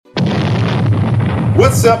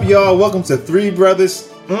What's up, y'all? Welcome to Three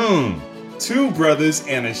Brothers. Two brothers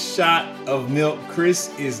and a shot of milk.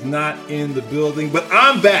 Chris is not in the building, but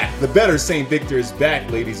I'm back. The better St. Victor is back,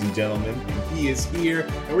 ladies and gentlemen. And he is here.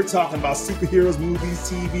 And we're talking about superheroes, movies,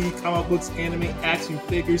 TV, comic books, anime, action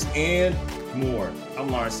figures, and more. I'm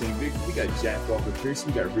Lawrence St. Victor. We got Jack Walker Pierce.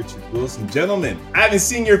 We got Richard Wilson. Gentlemen, I haven't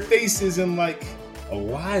seen your faces in like a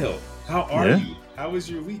while. How are you? How was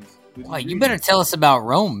your week? Wow, you better tell us about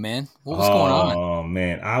Rome, man. What was going on? Oh,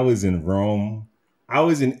 man. I was in Rome. I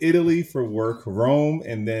was in Italy for work, Rome,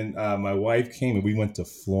 and then my wife came and we went to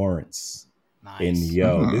Florence. Nice. And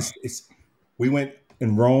we went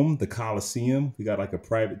in Rome, the Colosseum. We got like a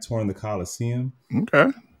private tour in the Colosseum. Okay.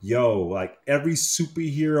 Like every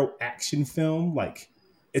superhero action film, like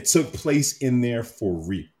it took place in there for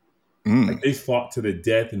real. Like they fought to the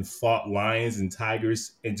death and fought lions and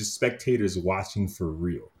tigers and just spectators watching for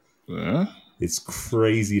real. It's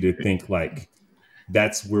crazy to think like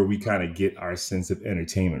that's where we kind of get our sense of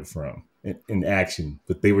entertainment from in action,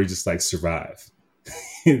 but they were just like survive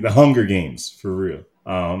the Hunger Games for real.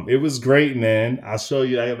 It was great, man. I'll show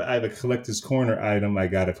you. I have a collector's corner item. I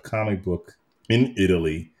got a comic book in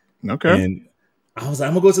Italy. Okay. And I was like,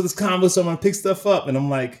 I'm gonna go to this comic book, so I'm gonna pick stuff up. And I'm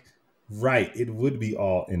like, right, it would be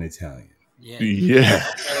all in Italian. Yeah.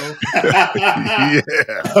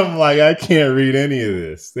 I'm like, I can't read any of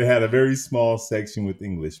this. They had a very small section with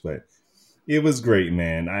English, but it was great,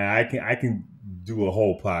 man. I can do a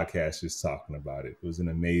whole podcast just talking about it. It was an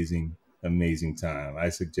amazing time. I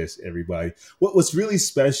suggest everybody. What's really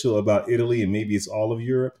special about Italy, and maybe it's all of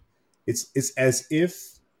Europe, it's as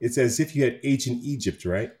if you had ancient Egypt,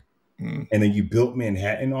 right? And then you built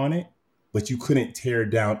Manhattan on it, but you couldn't tear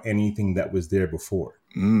down anything that was there before.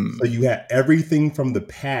 So you had everything from the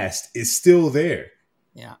past is still there.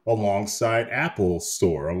 Yeah. Alongside Apple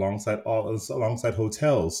Store, alongside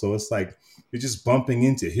hotels. So it's like you're just bumping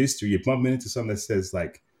into history. You're bumping into something that says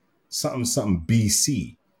like something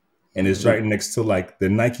BC, and it's right next to like the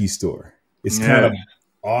Nike store. It's kind of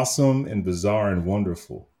awesome and bizarre and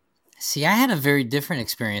wonderful. See, I had a very different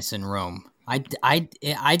experience in Rome.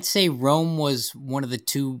 I'd say Rome was one of the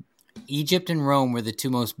two. Egypt and Rome were the two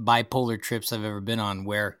most bipolar trips I've ever been on,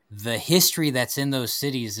 where the history that's in those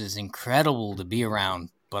cities is incredible to be around,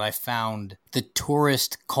 but I found the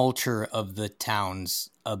tourist culture of the towns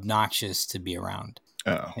obnoxious to be around.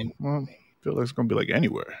 Oh, well, I feel like it's going to be like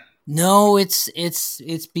anywhere. No, it's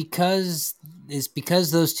because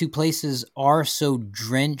those two places are so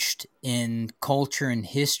drenched in culture and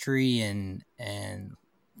history and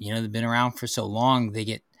they've been around for so long. They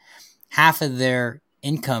get half of their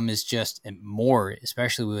income is just, and more,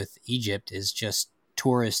 especially with Egypt, is just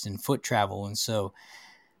tourist and foot travel. And so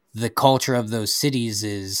the culture of those cities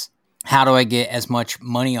is, how do I get as much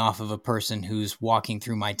money off of a person who's walking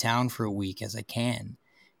through my town for a week as I can?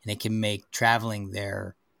 And it can make traveling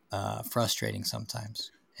there frustrating sometimes.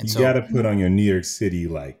 And you got to put on your New York City,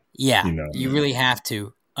 you really have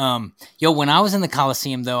to. When I was in the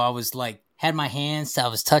Colosseum, though, I was like, had my hands, I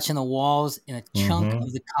was touching the walls, and a chunk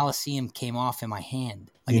of the Colosseum came off in my hand.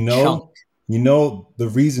 Chunk. The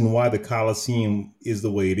reason why the Colosseum is the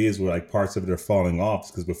way it is, where like parts of it are falling off, is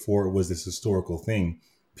because before it was this historical thing.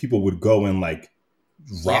 People would go and like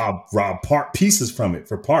rob pieces from it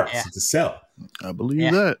for parts to sell. I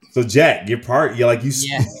believe that. So Jack, you're a part of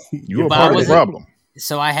the problem.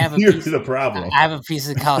 So I have the problem. I have a piece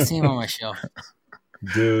of the Colosseum on my shelf.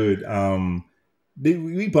 Dude,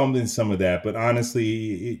 we bumped in some of that, but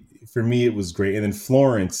honestly, for me, it was great. And then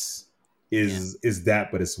Florence is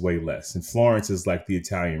that, but it's way less. And Florence is like the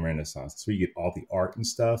Italian Renaissance. That's where you get all the art and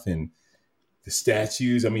stuff and the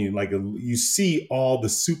statues. I mean, like you see all the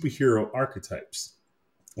superhero archetypes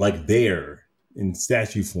like there in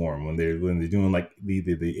statue form when they're doing like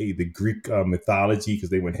the Greek mythology,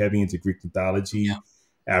 because they went heavy into Greek mythology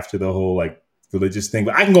after the whole like religious thing.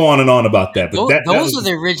 But I can go on and on about that. But those are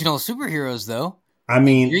the original superheroes, though. I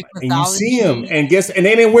mean, and you see them, and and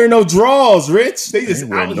they didn't wear no drawers, Rich. They just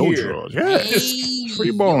out no here, drawers. Yeah, just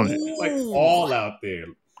free balling it, like all out there.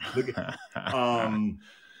 Look at,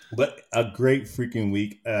 but a great freaking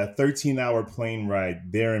week. 13-hour plane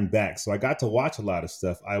ride there and back. So I got to watch a lot of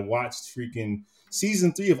stuff. I watched freaking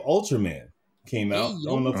season 3 of Ultraman came out. I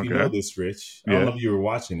don't know if you know this, Rich. I don't know if you were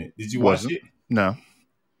watching it. Did you watch it? No.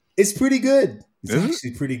 It's pretty good. It's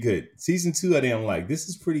actually pretty good. Season 2 I didn't like. This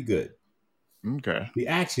is pretty good. Okay. The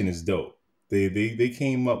action is dope. They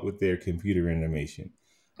came up with their computer animation.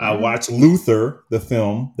 I watched Luther, the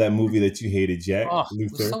film, that movie that you hated, Jack. Oh,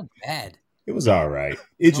 Luther. it was so bad. It was all right.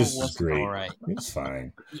 It No, just it was wasn't great. all right. It was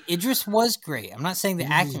fine. Idris was great. I'm not saying the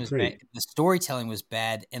Idris acting was was bad. great. The storytelling was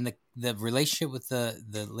bad, and the relationship with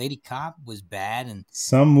the lady cop was bad. And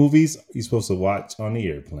Some movies you're supposed to watch on the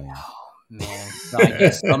airplane. man, so I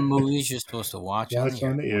guess some movies you're supposed to watch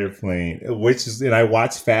on the airplane, which is, and I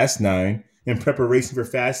watched Fast 9 in preparation for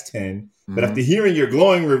Fast 10. But Mhm. after hearing your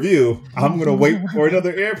glowing review, I'm going to wait for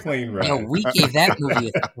another airplane ride. Yo, we gave that movie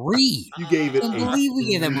a 3. You gave it I can't a believe we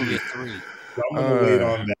gave that 3. movie a 3. So I'm going to wait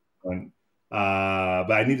on that one.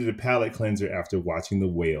 But I needed a palate cleanser after watching The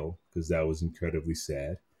Whale because that was incredibly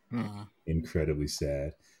sad. Incredibly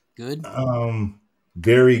sad. Good.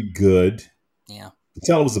 Very good. Yeah. You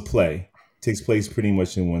tell it was a play. Takes place pretty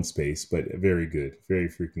much in one space, but very good. Very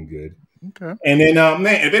freaking good. Okay. And then,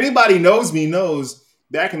 man, if anybody knows me, knows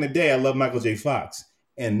back in the day, I loved Michael J. Fox.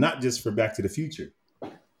 And not just for Back to the Future,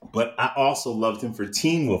 but I also loved him for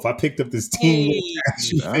Teen Wolf. I picked up this Teen Wolf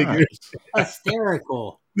action figure.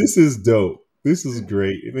 Hysterical. This is dope. This is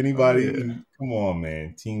great. If anybody, come on,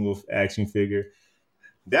 man. Teen Wolf action figure.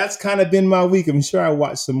 That's kind of been my week. I'm sure I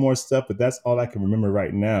watched some more stuff, but that's all I can remember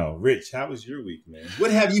right now. Rich, how was your week, man?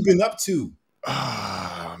 What have you been up to?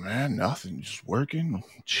 Man, nothing. Just working,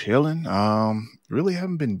 chilling. Really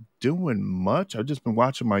haven't been doing much. I've just been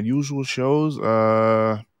watching my usual shows.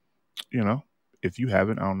 If you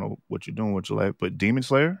haven't, I don't know what you're doing with your life, but Demon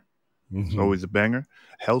Slayer is always a banger.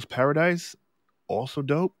 Hell's Paradise, also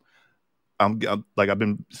dope. I've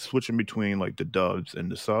been switching between like the dubs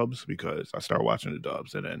and the subs because I started watching the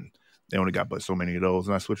dubs and then they only got but so many of those,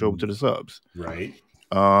 and I switch over to the subs. Right.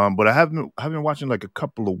 But I haven't been watching like a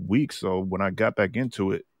couple of weeks. So when I got back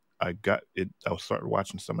into it, I started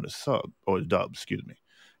watching some of the dubs, excuse me,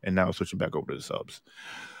 and now I'm switching back over to the subs.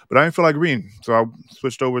 But I didn't feel like reading, so I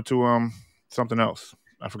switched over to something else.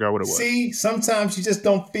 I forgot what it was. See, sometimes you just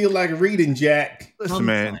don't feel like reading, Jack. Listen,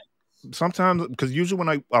 man. Sometimes, because usually when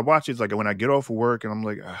I watch it, it's like when I get off of work and I'm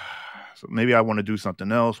like, so maybe I want to do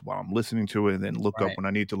something else while I'm listening to it and then look up when I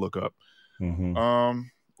need to look up.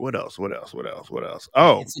 What else?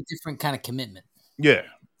 Oh, it's a different kind of commitment. Yeah.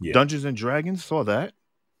 Dungeons and Dragons, saw that.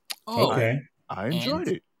 Oh, okay. I enjoyed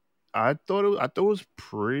it. I thought it was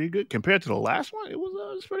pretty good compared to the last one. It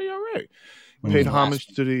was pretty all right. Paid homage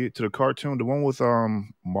to the cartoon, the one with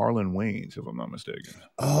Marlon Wayans, if I'm not mistaken.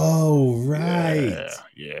 Oh, right.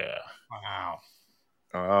 Yeah.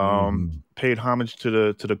 Wow. Paid homage to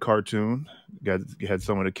the cartoon. Had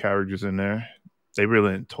some of the characters in there. They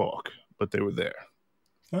really didn't talk, but they were there.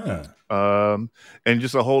 And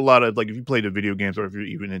just a whole lot of, like, if you play the video games or if you're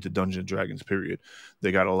even into Dungeons and Dragons, period,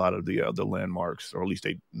 they got a lot of the landmarks, or at least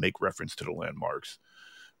they make reference to the landmarks.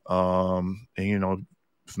 And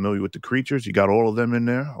familiar with the creatures, you got all of them in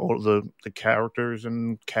there, all of the characters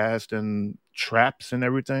and cast and traps and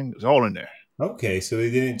everything. It's all in there. Okay, so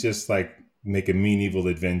they didn't just like make a medieval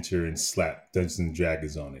adventure and slap Dungeons and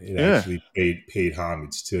Dragons on it. It actually paid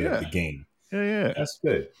homage to the game. Yeah. That's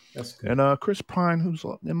good. And Chris Pine, who's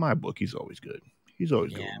in my book, he's always good. He's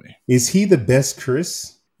always good with me. Is he the best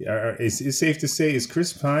Chris? Is it safe to say, is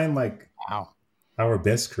Chris Pine like our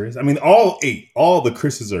best Chris? I mean, all the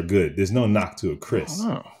Chris's are good. There's no knock to a Chris.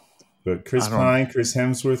 But Chris Pine, Chris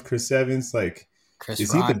Hemsworth, Chris Evans, like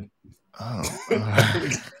Chris Rock.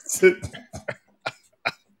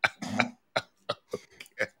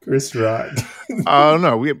 Chris Rock. I don't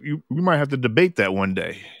know. We might have to debate that one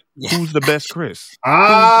day. Who's the best Chris?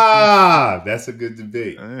 That's a good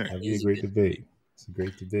debate. That'd be a great debate. It's a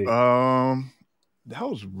great debate. That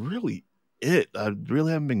was really it. I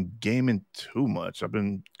really haven't been gaming too much. I've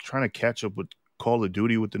been trying to catch up with Call of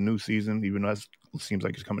Duty with the new season, even though it seems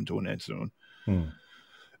like it's coming to an end soon.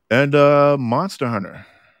 And Monster Hunter.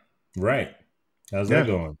 Right. How's that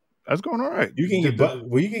going? That's going all right. Were you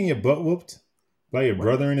getting your butt whooped by your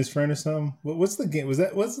brother and his friend or something? What's the game?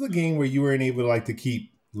 What's the game where you weren't able to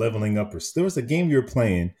keep leveling up? Or there was a game you were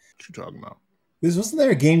playing. What you talking about? Wasn't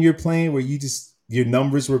there a game you're playing where your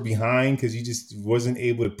numbers were behind because you just wasn't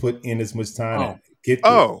able to put in as much time to get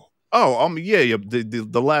the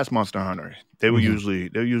the last Monster Hunter, they were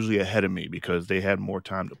usually ahead of me because they had more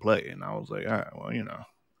time to play, and I was like, I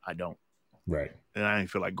don't. Right. And I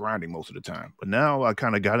didn't feel like grinding most of the time. But now I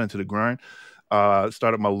kind of got into the grind.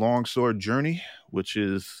 Started my longsword journey, which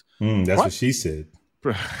is that's what she said.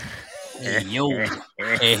 Hey, yo.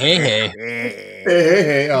 Hey.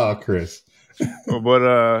 Hey. Oh, Chris.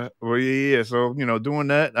 But yeah. So doing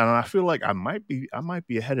that, and I feel like I might be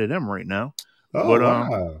ahead of them right now.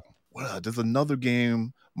 Wow. Well, there's another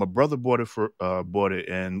game. My brother bought it,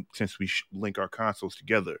 and since we link our consoles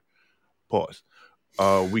together,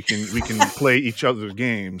 we can play each other's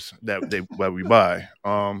games that we buy.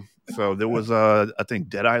 So there was I think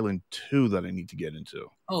Dead Island 2 that I need to get into.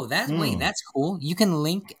 Oh, wait, that's cool. You can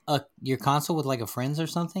link your console with like a friend's or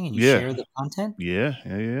something, and you Yeah. share the content. Yeah.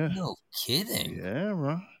 No kidding. Yeah,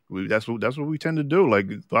 bro. That's what we tend to do. Like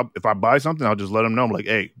if I buy something, I'll just let them know. I'm like,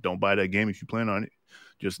 hey, don't buy that game if you plan on it.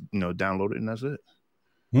 Just download it and that's it.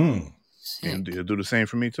 And they'll do the same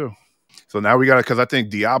for me too. So now we got it because I think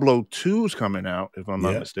Diablo 2 is coming out, if I'm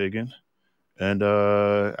not mistaken. And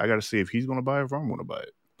I got to see if he's going to buy it or if I'm going to buy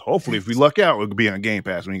it. Hopefully, if we luck out, it'll be on Game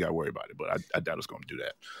Pass. We ain't got to worry about it. But I doubt it's going to do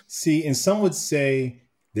that. See, and some would say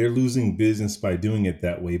they're losing business by doing it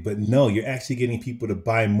that way. But no, you're actually getting people to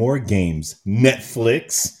buy more games.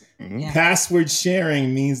 Netflix. Password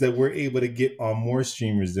sharing means that we're able to get on more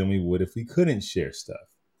streamers than we would if we couldn't share stuff.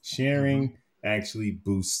 Sharing actually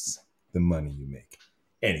boosts the money you make.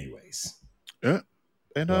 Anyways. Yeah.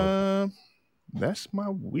 And that's my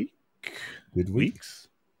week. Good weeks.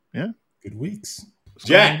 Yeah. Good weeks.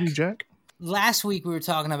 Jack. Last week we were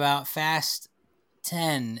talking about Fast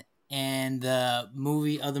 10 and other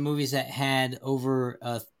movies that had over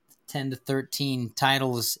 10 to 13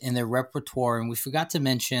 titles in their repertoire, and we forgot to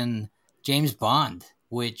mention James Bond,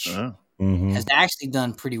 which has actually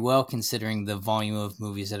done pretty well considering the volume of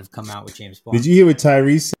movies that have come out with James Bond. Did you hear what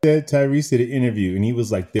Tyrese said? Tyrese did an interview, and he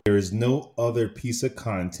was like, there is no other piece of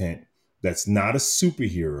content that's not a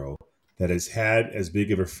superhero that has had as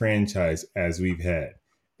big of a franchise as we've had.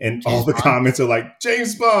 And all the comments are like,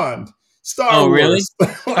 James Bond, Star Wars. Really?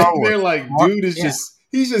 They're like, dude is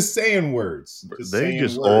he's just saying words. They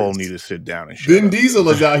just all need to sit down and shut Vin up. Diesel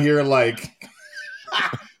is out here like,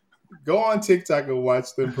 go on TikTok and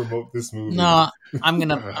watch them promote this movie. No, I'm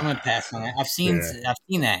gonna pass on that. I've seen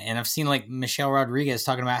that, and I've seen like Michelle Rodriguez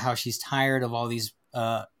talking about how she's tired of all these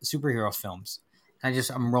superhero films.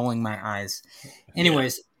 I'm rolling my eyes.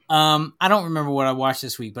 Anyways, I don't remember what I watched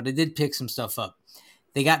this week, but I did pick some stuff up.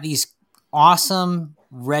 They got these awesome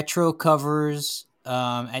retro covers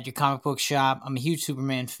at your comic book shop. I'm a huge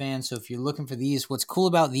Superman fan, so if you're looking for these, what's cool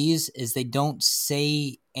about these is they don't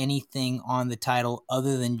say anything on the title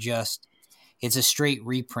other than just it's a straight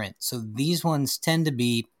reprint. So these ones tend to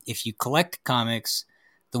be, if you collect comics,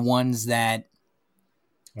 the ones that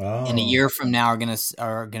in a year from now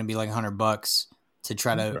are gonna be like $100 to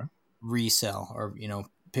try to resell or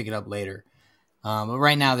pick it up later. But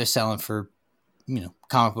right now they're selling for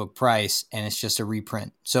comic book price, and it's just a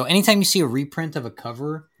reprint. So anytime you see a reprint of a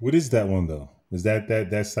cover, what is that one though? Is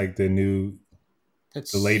that's like the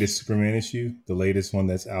latest Superman issue, the latest one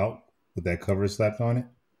that's out with that cover slapped on it?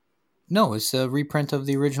 No, it's a reprint of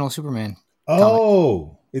the original Superman.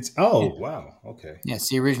 Oh, wow, okay. Yeah, it's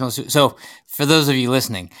the original. So for those of you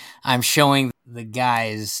listening, I'm showing the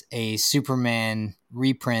guys a Superman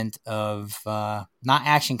reprint of not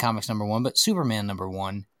Action Comics #1, but Superman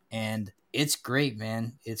 #1, and it's great,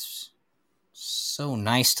 man. It's so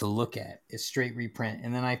nice to look at. It's straight reprint.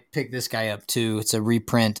 And then I picked this guy up too. It's a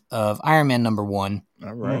reprint of Iron Man #1.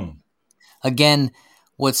 All right. Again,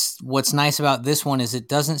 what's nice about this one is it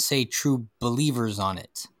doesn't say True Believers on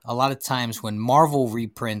it. A lot of times when Marvel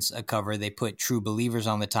reprints a cover, they put True Believers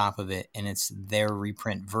on the top of it, and it's their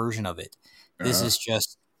reprint version of it. This is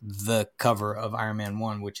just the cover of Iron Man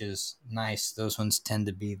 1, which is nice. Those ones tend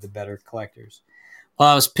to be the better collectors. While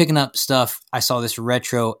I was picking up stuff, I saw this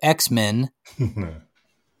retro X-Men, and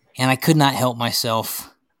I could not help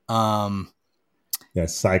myself.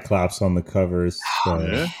 Cyclops on the covers.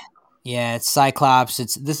 Yeah, it's Cyclops.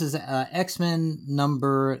 This is X-Men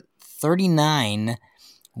number 39,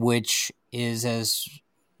 which is as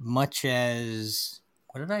much as,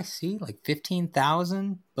 what did I see? Like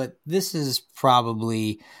 15,000? But this is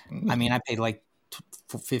probably, I paid like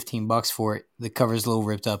 $15 for it. The cover's a little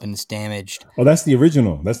ripped up and it's damaged. Oh, that's the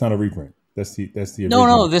original. That's not a reprint. That's the original.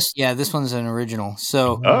 No, this one's an original.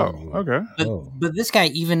 So okay. But this guy,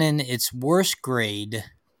 even in its worst grade,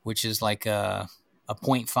 which is like a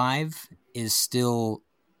 0.5, is still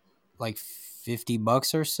like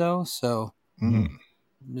 $50 or so. So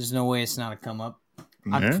there's no way it's not a come up.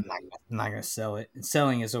 I'm not gonna sell it. And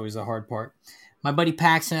selling is always the hard part. My buddy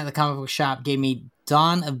Paxton at the comic book shop gave me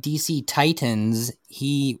Dawn of DC Titans.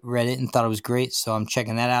 He read it and thought it was great, so I'm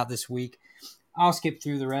checking that out this week. I'll skip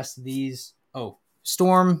through the rest of these. Oh,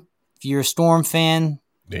 Storm. If you're a Storm fan,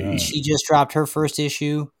 she just dropped her first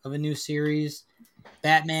issue of a new series.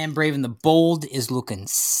 Batman Brave and the Bold is looking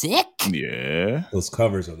sick. Yeah. Those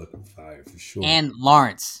covers are looking fire for sure. And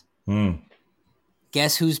Lawrence.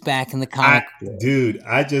 Guess who's back in the comic? Dude,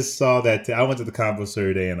 I just saw that. I went to the comic book store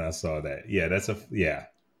today and I saw that. Yeah,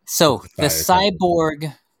 So the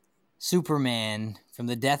Cyborg Superman from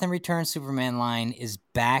the Death and Return Superman line is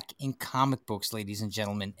back in comic books, ladies and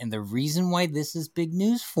gentlemen. And the reason why this is big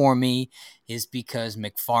news for me is because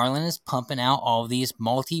McFarlane is pumping out all these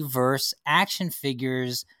multiverse action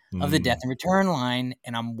figures of the Death and Return line,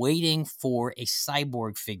 and I'm waiting for a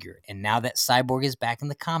Cyborg figure. And now that Cyborg is back in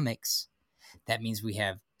the comics, that means we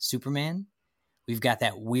have Superman. We've got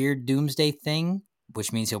that weird Doomsday thing,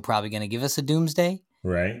 which means he'll probably going to give us a Doomsday.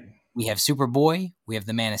 Right. We have Superboy. We have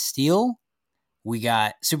the Man of Steel. We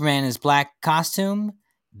got Superman in his black costume.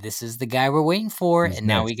 This is the guy we're waiting for, and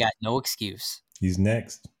now we got no excuse. He's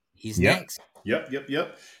next. He's next. Yep.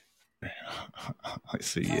 I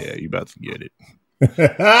see. Yeah, you about to get it.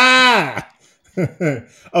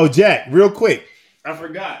 Oh, Jack, real quick. I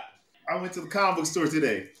forgot. I went to the comic book store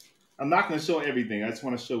today. I'm not going to show everything. I just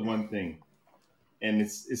want to show one thing. And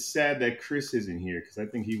it's sad that Chris isn't here because I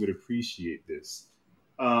think he would appreciate this.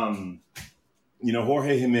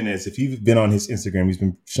 Jorge Jimenez, if you've been on his Instagram, he's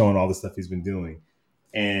been showing all the stuff he's been doing.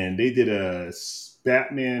 And they did a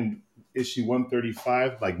Batman issue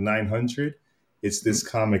 135, like 900. It's this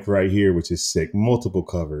comic right here, which is sick. Multiple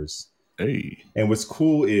covers. Hey. And what's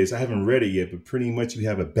cool is, I haven't read it yet, but pretty much you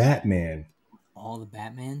have a Batman. All the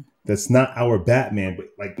Batman? That's not our Batman, but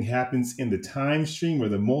like it happens in the time stream or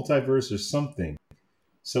the multiverse or something.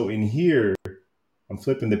 So in here, I'm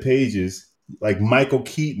flipping the pages, like Michael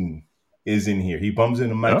Keaton is in here. He bumps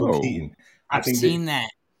into Michael Keaton. I've seen that.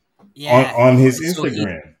 Yeah. On his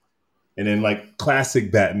Instagram. And then like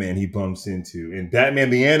classic Batman he bumps into. And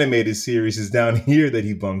Batman the Animated Series is down here that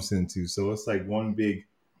he bumps into. So it's like one big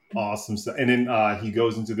awesome stuff. And then he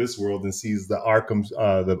goes into this world and sees the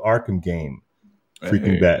Arkham game.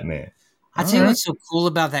 Freaking Batman. I'll tell you what's so cool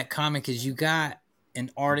about that comic is you got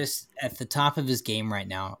an artist at the top of his game right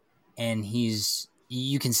now, and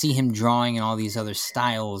you can see him drawing in all these other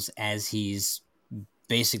styles as he's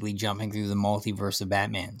basically jumping through the multiverse of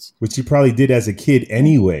Batmans. Which you probably did as a kid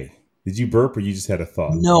anyway. Did you burp or you just had a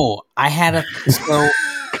thought? No, I had a because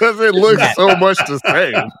it looks so much the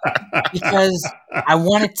same. Because I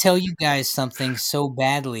want to tell you guys something so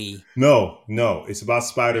badly. No, it's about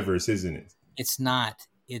Spider-Verse, isn't it? It's not.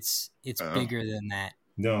 It's bigger than that.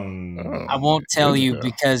 No. I won't tell you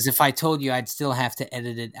because if I told you, I'd still have to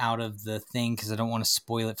edit it out of the thing because I don't want to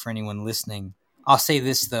spoil it for anyone listening. I'll say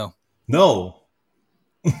this, though. No.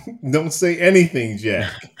 Don't say anything,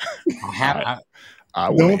 Jack. I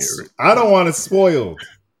want to hear it. I don't want it spoiled.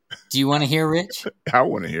 Do you want to hear, Rich? I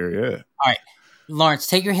want to hear, yeah. All right. Lawrence,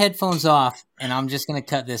 take your headphones off, and I'm just going to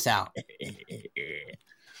cut this out.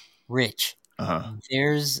 Rich,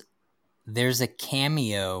 there's a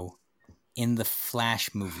cameo in the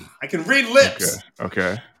Flash movie. I can read lips.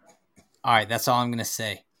 Okay. All right, that's all I'm going to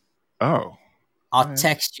say. Oh. I'll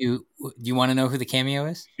text you. Do you want to know who the cameo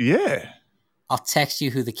is? Yeah. I'll text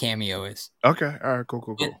you who the cameo is. Okay. All right,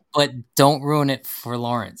 cool. But don't ruin it for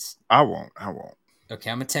Lawrence. I won't. Okay,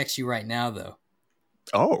 I'm going to text you right now, though.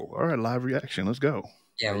 Oh, all right, live reaction. Let's go.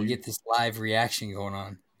 Yeah, we'll get this live reaction going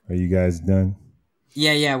on. Are you guys done?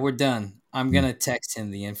 Yeah, we're done. I'm going to text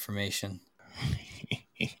him the information.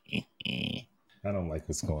 I don't like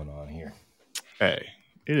what's going on here. Hey,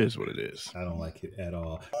 it is what it is. I don't like it at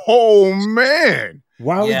all. Oh, man.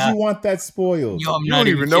 Why would you want that spoiled? Yo, you don't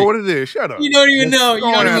even know what it is. Shut up. You don't even know. You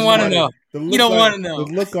don't even want to know. You don't want to know.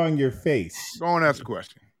 The look on your face. Go on and ask the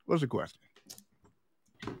question. What's the question?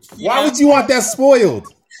 Why would you want that spoiled?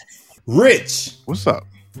 Rich. What's up?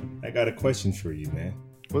 I got a question for you, man.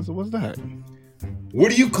 What's that? What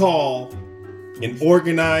do you call an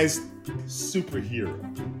organized superhero?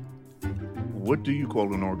 What do you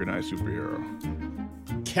call an organized superhero?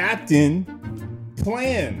 Captain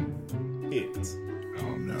Plan It.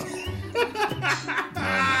 Oh, no.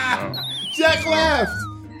 No. Jack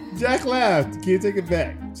laughed. Can't take it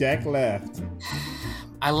back. Jack laughed.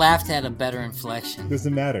 I laughed at a better inflection.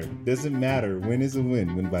 Doesn't matter. Win is a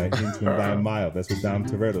win. Win by an inch, win by a mile. That's what Dom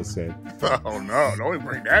Toretto said. Oh, no. Don't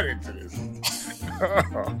bring that into this.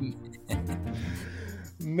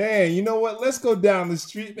 Man, you know what? Let's go down the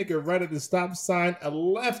street, make a right at the stop sign, a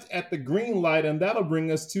left at the green light, and that'll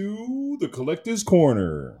bring us to the Collector's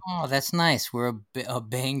Corner. Oh, that's nice. We're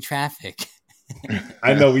obeying traffic.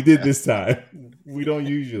 I know, we did this time. We don't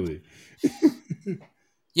usually.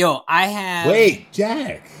 Yo, I have... Wait,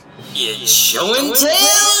 Jack. It's show and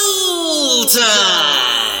tell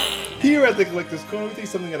time! Here at the Collector's Corner, we take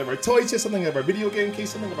something out of our toy chest, something out of our video game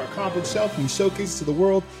case, something out of our comic book shelf, and we showcase it to the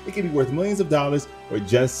world. It can be worth millions of dollars or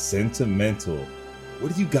just sentimental.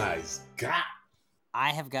 What do you guys got?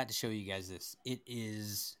 I have got to show you guys this. It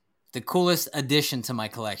is the coolest addition to my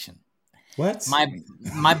collection. What?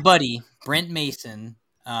 My buddy, Brent Mason,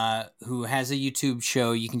 who has a YouTube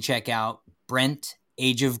show you can check out, Brent,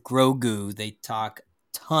 Age of Grogu. They talk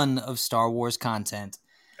ton of Star Wars content.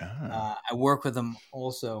 I work with him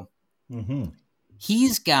also. Mm-hmm.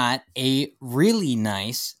 He's got a really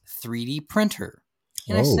nice 3D printer.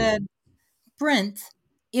 And I said, Brent,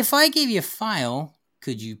 if I gave you a file,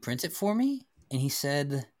 could you print it for me? And he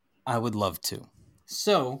said, I would love to.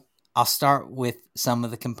 So I'll start with some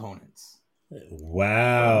of the components.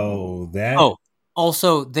 Wow.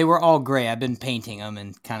 Also, they were all gray. I've been painting them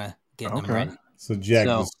and kind of getting them ready. So, Jack,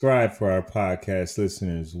 describe for our podcast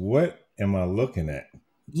listeners, what am I looking at?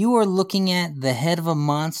 You are looking at the head of a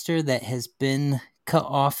monster that has been cut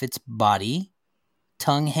off its body,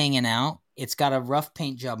 tongue hanging out. It's got a rough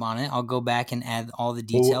paint job on it. I'll go back and add all the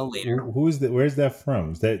detail later. Who is that? Where's that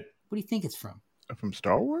from? Is that? What do you think it's from? From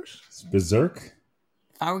Star Wars? It's Berserk?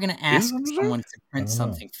 If I were going to ask someone to print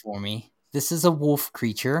something for me, this is a wolf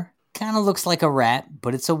creature. Kind of looks like a rat,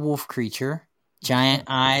 but it's a wolf creature. Giant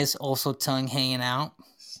eyes, also tongue hanging out.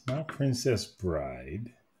 It's not Princess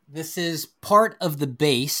Bride. This is part of the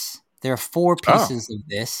base. There are 4 pieces of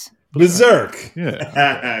this. Berserk.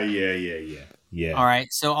 Yeah. Yeah. All right.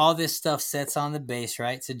 So all this stuff sets on the base,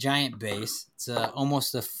 right? It's a giant base. It's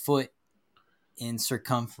almost a foot in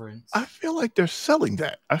circumference. I feel like they're selling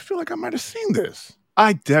that. I feel like I might have seen this.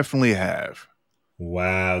 I definitely have.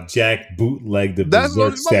 Wow, Jack bootlegged the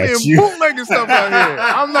Berserk statue. That's bootlegging stuff out here.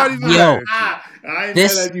 I'm not even mad at you. I ain't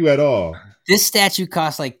mad at you at all. This statue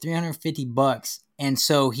cost like $350, and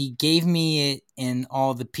so he gave me it in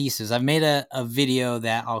all the pieces. I've made a video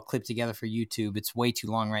that I'll clip together for YouTube. It's way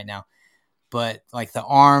too long right now, but like the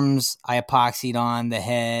arms I epoxied on, the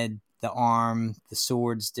head, the arm, the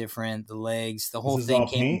sword's different, the legs, the whole thing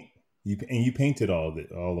came. You painted all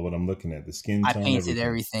of what I'm looking at, the skin tone. I painted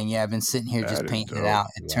everything. Yeah, I've been sitting here just painting it out.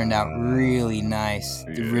 It turned out really nice.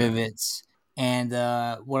 The rivets. And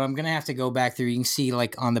what I'm going to have to go back through, you can see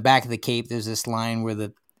like on the back of the cape, there's this line where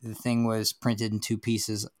the thing was printed in 2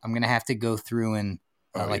 pieces. I'm going to have to go through and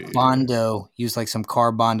Bondo, use like some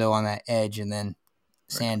car Bondo on that edge and then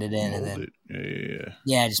sand it in. And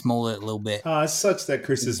then just mold it a little bit. It sucks that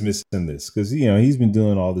Chris is missing this because he's been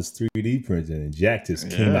doing all this 3D printing and Jack just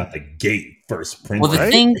came out the gate first printing. Well,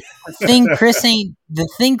 the thing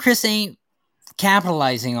Chris ain't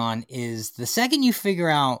capitalizing on is the second you figure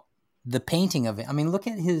out the painting of it. I mean, look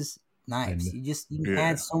at his knives. You can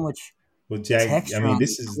add so much. Well, Jack, I mean,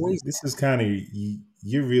 this is kind of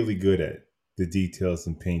you're really good at the details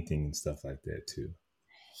and painting and stuff like that too.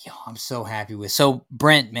 Yo, I'm so happy with. So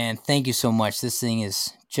Brent, man, thank you so much. This thing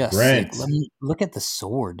is just sick. Let me look at the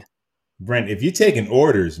sword. Brent, if you're taking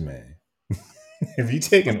orders, man. Let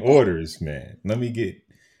me get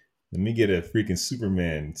a freaking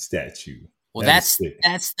Superman statue. Well, that's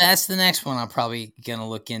the next one I'm probably gonna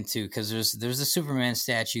look into because there's a Superman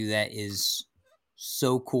statue that is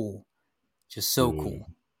so cool, just so cool.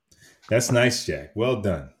 That's nice, Jack. Well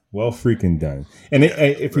done. Well freaking done. And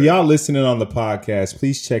if y'all listening on the podcast,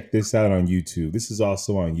 please check this out on YouTube. This is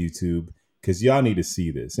also on YouTube because y'all need to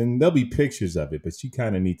see this. And there'll be pictures of it, but you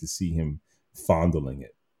kind of need to see him fondling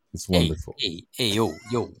it. It's wonderful. Hey, yo.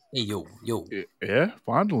 Yeah,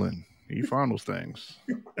 fondling. He fondles things.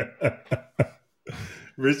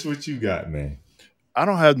 Rich, what you got, man? I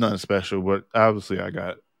don't have nothing special, but obviously I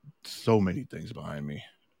got so many things behind me.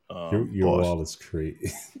 Your wall is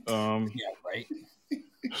crazy. Yeah, right.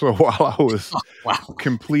 So while I was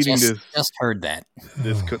completing just heard that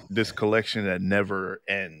this collection that never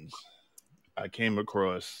ends, I came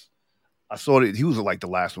across. I saw that he was like the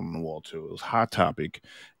last one on the wall too. It was Hot Topic,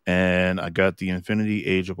 and I got the Infinity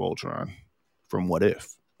Age of Ultron from What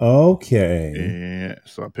If. Okay. Yeah,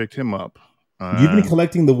 so I picked him up. You've been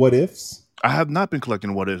collecting the What Ifs? I have not been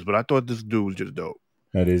collecting What Ifs, but I thought this dude was just dope.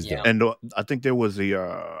 That is dope. And I think there was the.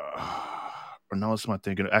 Or no, it's my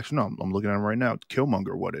thinking. Actually, no, I'm looking at him right now.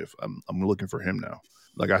 Killmonger, What If? I'm looking for him now.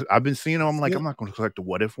 Like I've been seeing him. I'm like, I'm not going to collect the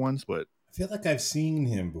What If ones, but I feel like I've seen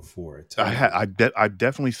him before. I've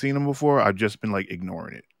definitely seen him before. I've just been like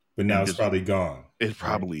ignoring it. But now it's probably gone. It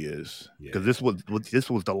probably is because this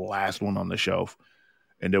was the last one on the shelf,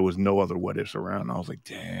 and there was no other What Ifs around. I was like,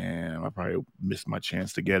 damn, I probably missed my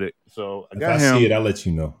chance to get it. So if I see it, I'll let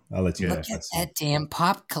you know. Look at that damn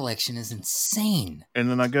pop collection is insane.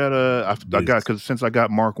 And then I got because since I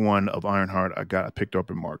got Mark 1 of Ironheart, I picked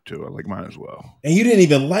up in Mark 2. I like mine as well. And you didn't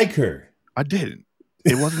even like her. I didn't.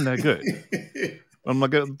 It wasn't that good. I'm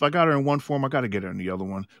like, if I got her in one form, I got to get her in the other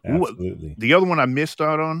one. Absolutely. The other one I missed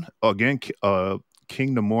out on again,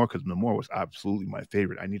 King Namor, because Namor was absolutely my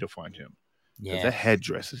favorite. I need to find him. Yeah, the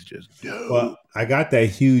headdress is just dope. Well, I got that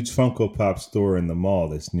huge Funko Pop store in the mall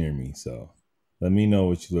that's near me, so Let me know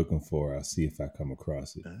what you're looking for. I'll see if I come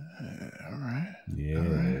across it. All right. Yeah. All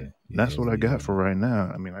right. That's what I got for right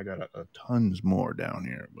now. I mean, I got a tons more down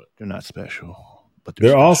here, but they're not special. But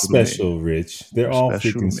they're all special to me. special, Rich. They're all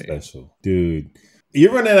special freaking to me. special. Dude,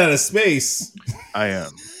 you're running out of space. I am.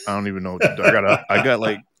 I don't even know what to do. I got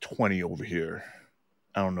like 20 over here.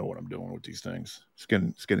 I don't know what I'm doing with these things. It's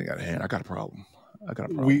getting out of hand. I got a problem.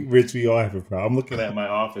 Rich, we all have a problem. I'm looking at my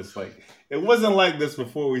office like it wasn't like this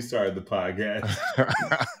before we started the podcast.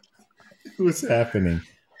 What's happening?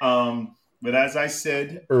 But as I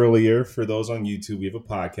said earlier, for those on YouTube, we have a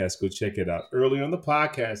podcast. Go check it out. Earlier on the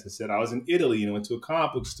podcast, I said I was in Italy and went to a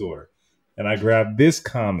comic book store, and I grabbed this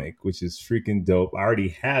comic, which is freaking dope. I already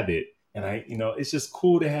have it, and it's just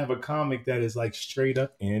cool to have a comic that is like straight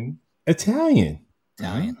up in Italian.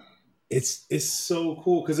 It's so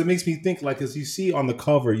cool because it makes me think, like, as you see on the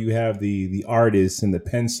cover, you have the artists and the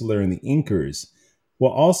penciler and the inkers.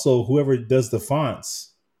 Well, also whoever does the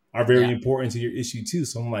fonts are very important to your issue too.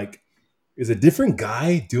 So I'm like, is a different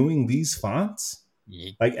guy doing these fonts?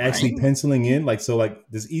 Like actually penciling in? Like, so like,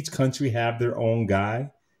 does each country have their own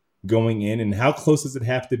guy going in, and how close does it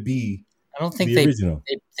have to be? I don't think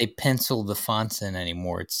they pencil the fonts in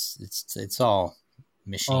anymore. It's all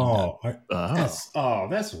machine done.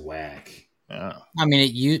 That's whack. Yeah. I mean,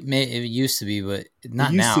 it used to be, but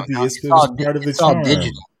not now. It used to be. It's part of the charm. All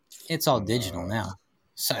digital. It's all digital now.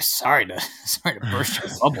 So sorry to burst your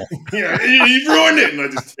bubble. Yeah, you ruined it, and I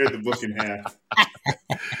just tear the book in half.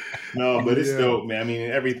 No, but it's dope, man. I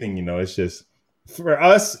mean, everything, it's just for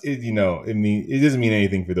us. It doesn't mean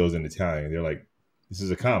anything for those in Italian. They're like, this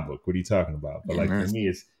is a comic book. What are you talking about? But for me,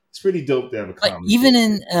 it's pretty dope to have a comic book. Even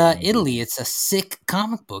in Italy, it's a sick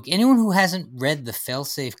comic book. Anyone who hasn't read the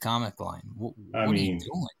Failsafe comic line, what are you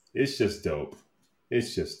doing? It's just dope.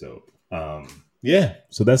 Yeah.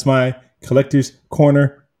 So that's my collector's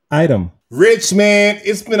corner item. Rich, man,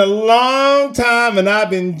 it's been a long time, and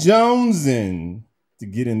I've been jonesing to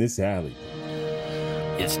get in this alley.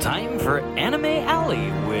 It's time for Anime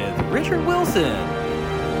Alley with Richard Wilson.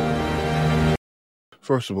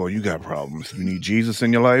 First of all, you got problems. You need Jesus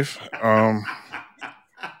in your life.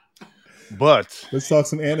 But let's talk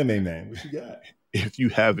some anime, man. What you got? If you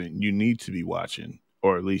haven't, you need to be watching,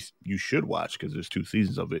 or at least you should watch, because there's 2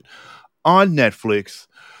 seasons of it on Netflix.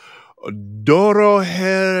 Doro.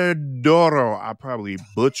 I probably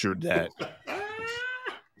butchered that.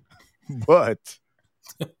 But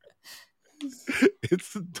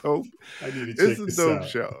it's a dope. It's a dope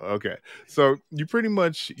show. Okay, so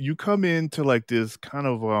you come into like this kind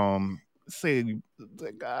of say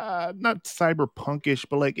like not cyberpunkish,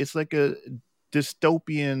 but like it's like a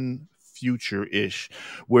dystopian future-ish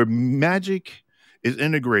where magic is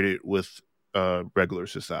integrated with regular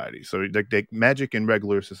society. So like magic and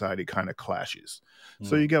regular society kind of clashes.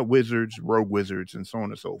 So you got wizards, rogue wizards, and so on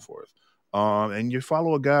and so forth. And you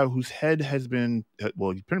follow a guy whose head has been, he's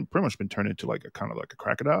pretty much been turned into like a kind of like a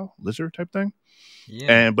crocodile lizard type thing.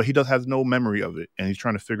 Yeah. But he has no memory of it, and he's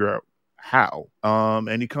trying to figure out how.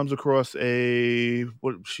 And he comes across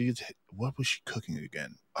what was she cooking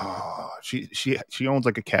again? She owns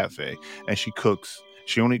like a cafe, and she cooks.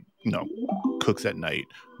 She only cooks at night.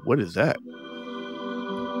 What is that?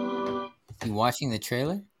 You watching the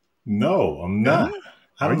trailer? No, I'm not.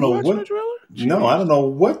 I don't know what. The trailer? No, I don't know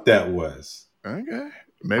what that was. Okay,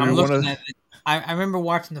 maybe I'm looking at it. I remember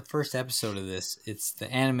watching the first episode of this.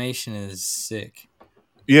 The animation is sick.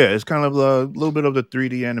 Yeah, it's kind of a little bit of the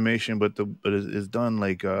 3D animation, but it's done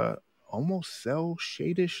like almost cell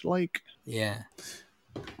shadish like. Yeah.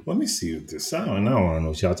 Let me see this. I don't know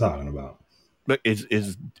what y'all talking about. But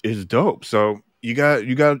it's dope. So you got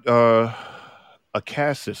a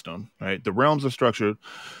caste system, right? The realms are structured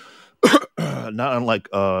not unlike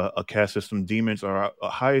a caste system. Demons are a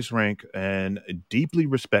highest rank and deeply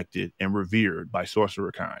respected and revered by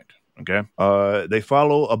sorcerer kind. Okay, they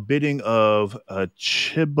follow a bidding of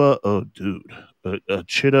Chida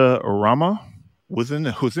Rama.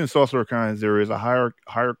 Within sorcerer kinds, there is a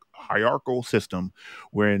hierarchical system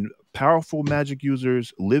wherein powerful magic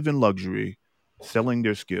users live in luxury, selling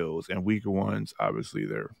their skills, and weaker ones, obviously,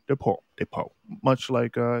 they're poor. Much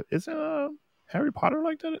like isn't Harry Potter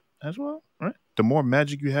like that as well, right? The more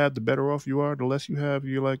magic you have, the better off you are. The less you have,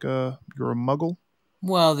 you're a muggle.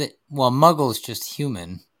 Well, muggle is just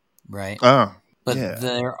human, right? But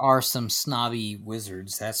there are some snobby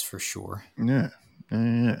wizards, that's for sure. Yeah.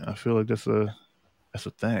 I feel like that's a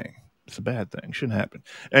thing. It's a bad thing. It shouldn't happen.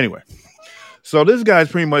 Anyway, so this guy's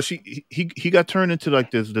pretty much he got turned into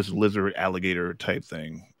like this lizard alligator type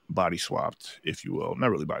thing, body swapped, if you will. Not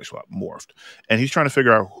really body swapped, morphed. And he's trying to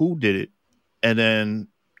figure out who did it. And then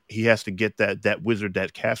he has to get that wizard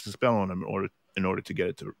that cast a spell on him in order in order to get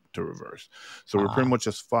it to reverse. So we're pretty much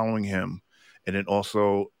just following him. And then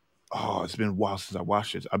also, it's been a while since I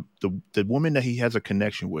watched it. The woman that he has a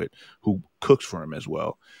connection with, who cooks for him as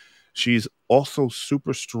well, she's also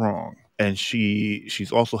super strong, and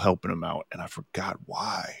she's also helping him out. And I forgot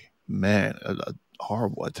why. Man,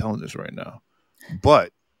 horrible at telling this right now,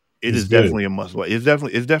 but it is definitely a must watch. It's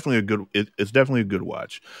definitely a good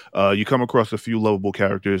watch. You come across a few lovable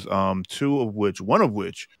characters. One of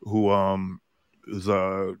which who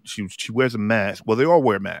she wears a mask. Well, they all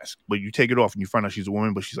wear masks, but you take it off and you find out she's a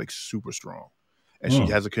woman, but she's like super strong, and she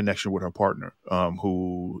has a connection with her partner,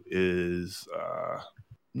 who is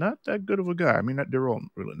not that good of a guy. I mean, they're all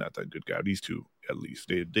really not that good guy. These two, at least,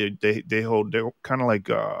 they're kind of like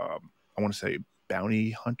I want to say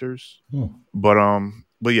bounty hunters, but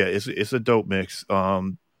yeah, it's a dope mix.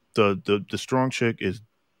 The strong chick is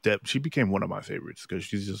that she became one of my favorites because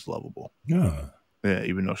she's just lovable. Yeah,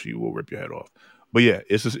 even though she will rip your head off. But yeah,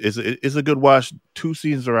 it's a good watch. 2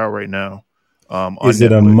 seasons are out right now. Is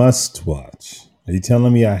it a must watch? Are you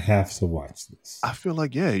telling me I have to watch this? I feel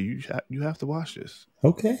like, yeah, you have to watch this.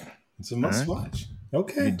 Okay. It's a must watch.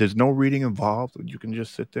 Okay. There's no reading involved. You can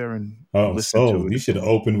just sit there and listen to it. You should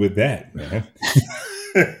open with that, man.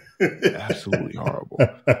 Absolutely horrible.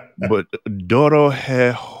 But Doro.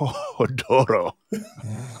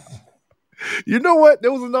 You know what?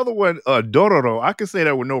 There was another one, Dororo. I can say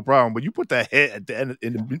that with no problem, but you put that head at the end,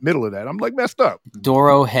 in the middle of that. I'm like messed up.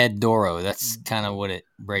 Doro head Doro. That's kind of what it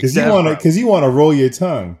breaks down. Because you want to roll your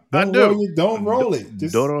tongue. Don't roll it.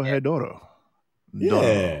 Just, Doro head Doro.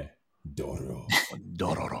 Yeah. Dororo.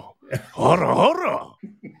 Horo.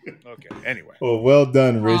 Okay. Anyway. Well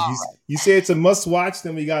done, Rich. You say it's a must watch,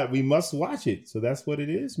 then we must watch it. So that's what it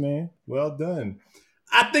is, man. Well done.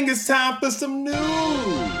 I think it's time for some news.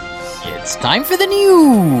 It's time for the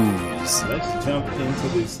news. Let's jump into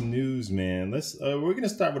this news, man. We're gonna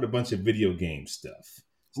start with a bunch of video game stuff.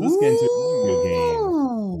 So let's get into video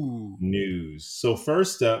game news. So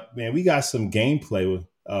first up, man, we got some gameplay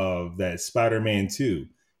of that Spider-Man 2.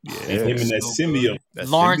 Yeah, him and that symbiote.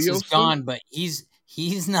 Lawrence is gone, but he's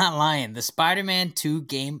not lying. The Spider-Man 2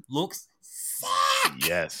 game looks sick.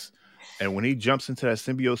 Yes. And when he jumps into that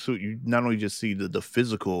symbiote suit, you not only just see the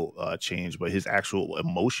physical change, but his actual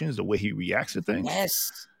emotions, the way he reacts to things.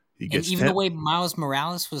 Yes. The way Miles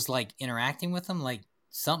Morales was like interacting with him, like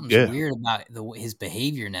something's weird about his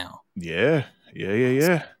behavior now. Yeah.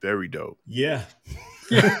 Very dope. Yeah.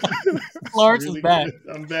 Lawrence is back.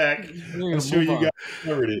 I'm back. I'm sure you guys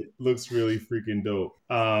covered it. Looks really freaking dope.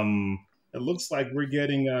 It looks like we're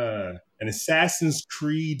getting an Assassin's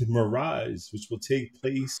Creed Mirage, which will take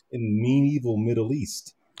place in medieval Middle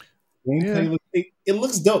East. It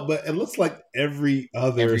looks dope, but it looks like every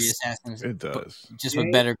Assassin's. It does. Just with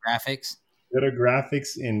better graphics. Better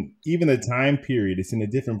graphics, and even the time period, it's in a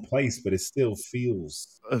different place, but it still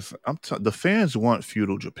feels. The fans want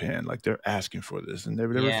feudal Japan, like they're asking for this, and they're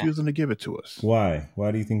refusing to give it to us. Why?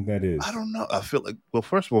 Why do you think that is? I don't know. I feel like, well,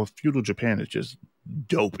 first of all, feudal Japan is just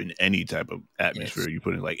dope in any type of atmosphere you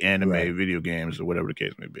put in, like anime, video games, or whatever the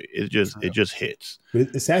case may be. It just hits.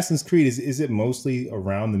 But Assassin's Creed is it mostly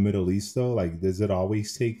around the Middle East though? Like, does it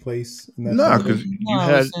always take place in that? No, because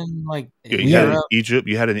you had Egypt,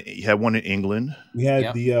 you had one in England. We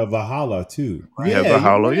had the Valhalla too. We had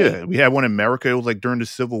Valhalla, yeah. We had one in America. It was like during the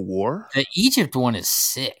Civil War. The Egypt one is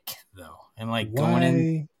sick though, and like going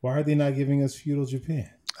in. Why are they not giving us feudal Japan?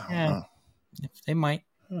 I don't know. They might.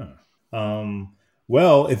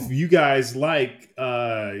 Well, if you guys like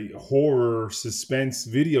horror suspense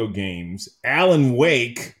video games, Alan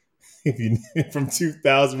Wake, from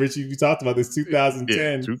 2000, Rich, you talked about this,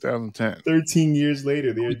 2010. Yeah, 2010. 13 years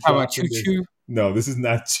later, they're talking about Choo Choo. No, this is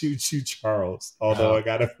not Choo Choo Charles, although I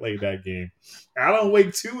gotta play that game. Alan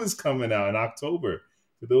Wake 2 is coming out in October.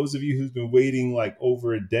 For those of you who's been waiting like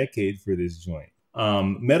over a decade for this joint.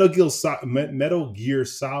 Metal Gear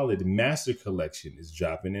Solid Master Collection is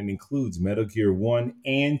dropping and includes Metal Gear 1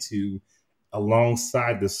 and 2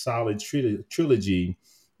 alongside the Solid trilogy.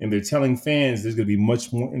 And they're telling fans there's going to be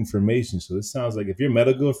much more information. So this sounds like if you're a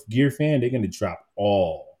Metal Gear fan, they're going to drop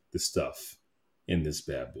all the stuff in this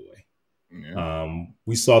bad boy. Yeah.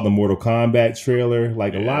 We saw the Mortal Kombat trailer.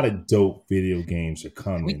 Like a lot of dope video games are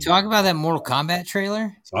coming. Can we talk about that Mortal Kombat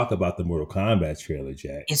trailer? Talk about the Mortal Kombat trailer,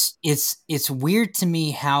 Jack. It's weird to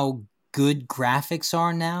me how good graphics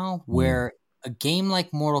are now, where a game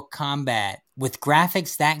like Mortal Kombat with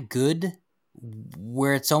graphics that good,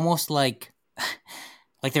 where it's almost like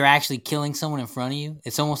they're actually killing someone in front of you.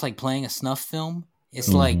 It's almost like playing a snuff film. It's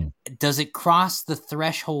like, does it cross the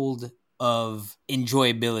threshold of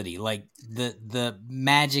enjoyability. Like the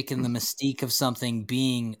magic and the mystique of something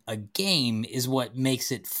being a game is what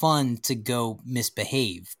makes it fun to go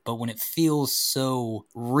misbehave. But when it feels so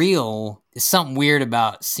real, there's something weird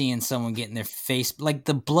about seeing someone getting their face, like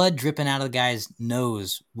the blood dripping out of the guy's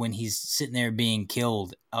nose when he's sitting there being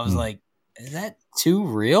killed. I was like, is that too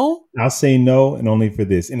real? I'll say no, and only for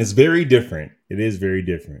this. And it's very different. It is very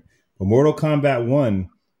different. But Mortal Kombat 1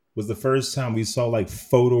 was the first time we saw like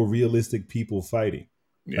photorealistic people fighting.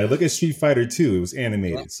 Yeah. Like, look at Street Fighter 2. It was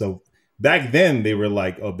animated. Yeah. So back then they were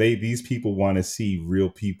like, oh, these people want to see real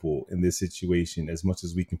people in this situation as much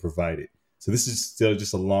as we can provide it. So this is still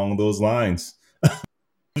just along those lines.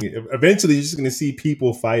 Eventually you're just going to see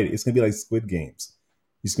people fight. It's going to be like Squid Games.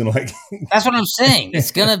 He's gonna like. That's what I'm saying.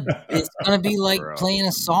 It's gonna be like playing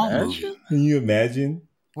a Saw movie. Can you imagine?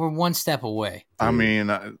 We're one step away. I mean,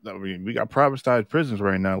 we got privatized prisons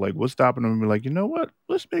right now. Like, what's stopping them? Be like, you know what?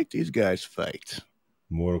 Let's make these guys fight.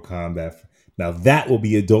 Mortal Kombat. Now that will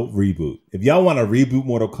be a dope reboot. If y'all want to reboot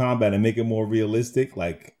Mortal Kombat and make it more realistic,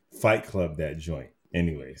 like Fight Club that joint.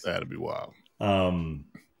 Anyways, that'd be wild.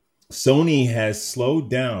 Sony has slowed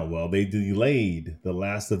down. Well, they delayed the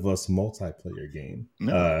Last of Us multiplayer game.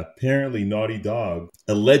 No. Apparently,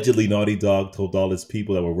 allegedly Naughty Dog told all its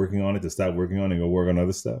people that were working on it to stop working on it and go work on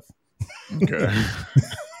other stuff. Okay.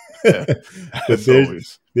 But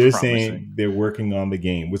they're saying they're working on the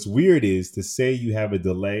game. What's weird is to say you have a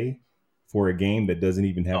delay for a game that doesn't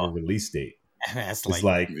even have a release date. That's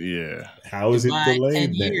yeah. How is it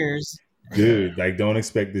delayed? 10 years. Dude, like, don't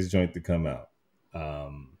expect this joint to come out.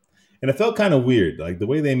 And it felt kind of weird. Like, the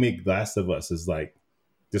way they make Last of Us is like,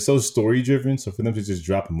 they're so story driven. So for them to just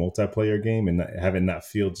drop a multiplayer game and have it not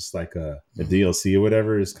feel just like a DLC or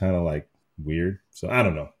whatever is kind of like weird. So I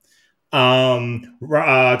don't know.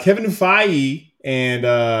 Kevin Feige and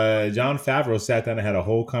Jon Favreau sat down and had a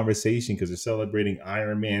whole conversation because they're celebrating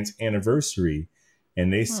Iron Man's anniversary.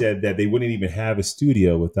 And they said that they wouldn't even have a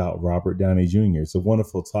studio without Robert Downey Jr. It's a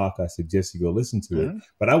wonderful talk. I suggest you go listen to it.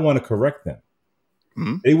 But I want to correct them.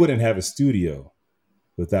 They wouldn't have a studio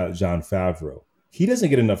without Jon Favreau. He doesn't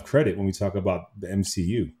get enough credit when we talk about the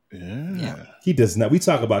MCU. Yeah. He does not. We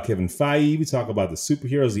talk about Kevin Feige. We talk about the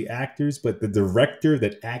superheroes, the actors, but the director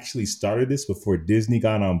that actually started this before Disney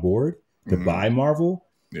got on board to buy Marvel,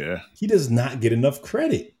 he does not get enough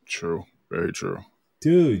credit. True. Very true.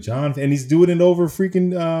 Dude, and he's doing it over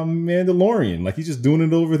freaking Mandalorian. Like, he's just doing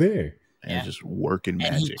it over there. And he's just working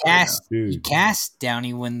magic. He cast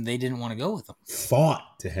Downey when they didn't want to go with him.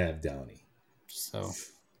 Fought to have Downey. So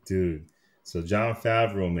Jon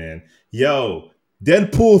Favreau, man. Yo,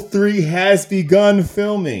 Deadpool 3 has begun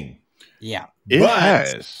filming. Yeah. It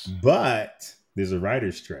has. But there's a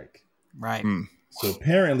writer's strike. Right. So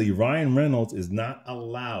apparently Ryan Reynolds is not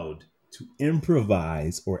allowed to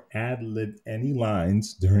improvise or ad-lib any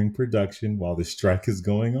lines during production while the strike is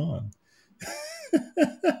going on.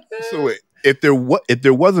 So wait, if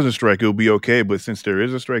there wasn't a strike, it would be okay. But since there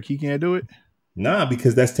is a strike, he can't do it? Nah,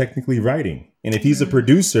 because that's technically writing. And if he's a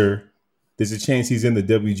producer, there's a chance he's in the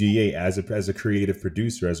WGA as a creative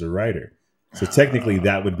producer, as a writer. So technically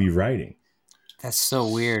that would be writing. That's so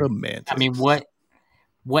weird. Semantics. I mean,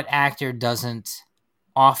 what actor doesn't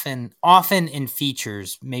often in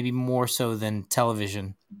features, maybe more so than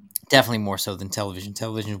television, definitely more so than television.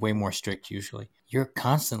 Television is way more strict usually. You're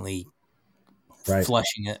constantly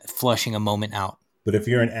flushing a moment out. But if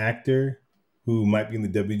you're an actor who might be in the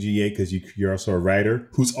WGA because you're also a writer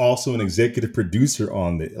who's also an executive producer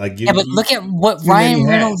on it, but look at what Ryan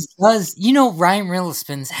Reynolds does. You know, Ryan Reynolds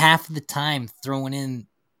spends half of the time throwing in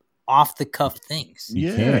off the cuff things.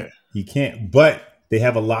 He can't. But they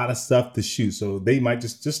have a lot of stuff to shoot, so they might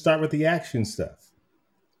just start with the action stuff.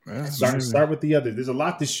 Start with the other. There's a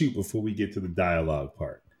lot to shoot before we get to the dialogue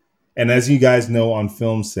part. And as you guys know, on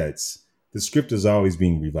film sets, the script is always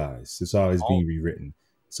being revised. It's always being rewritten.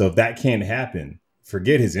 So if that can't happen,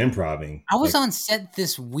 forget his improving. I was on set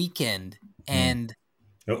this weekend and...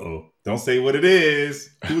 Don't say what it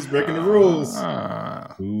is. Who's breaking the rules?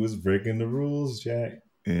 Who was breaking the rules, Jack?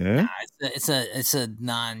 Yeah. It's a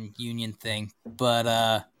non-union thing.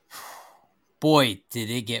 But boy, did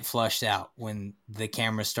it get flushed out when the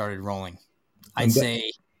camera started rolling. I'd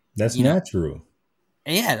say... That's natural.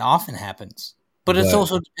 Yeah, it often happens. But it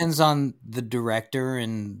also depends on the director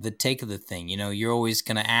and the take of the thing. You know, you're always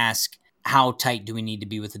going to ask, how tight do we need to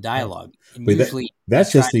be with the dialogue? And but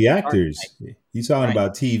that's just the actors. You're talking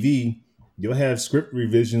about TV. You'll have script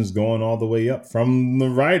revisions going all the way up from the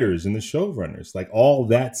writers and the showrunners. Like, all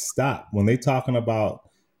that stop. When they're talking about,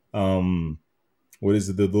 what is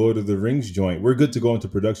it, the Lord of the Rings joint, we're good to go into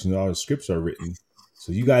production. All the scripts are written.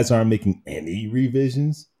 So you guys aren't making any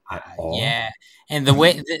revisions? At all? Yeah. And the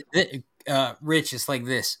way Rich, it's like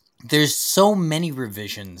this. There's so many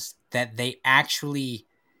revisions that they actually,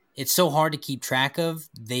 it's so hard to keep track of.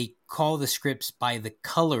 They call the scripts by the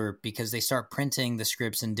color because they start printing the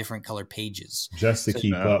scripts in different color pages. Just to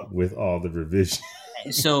keep up with all the revisions.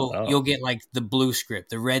 So you'll get like the blue script,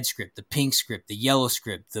 the red script, the pink script, the yellow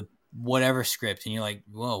script, the whatever script. And you're like,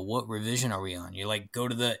 whoa, what revision are we on? You're like,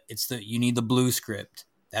 you need the blue script.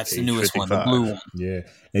 That's the newest 55. One, the blue one. Yeah. And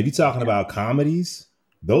if you're talking about comedies,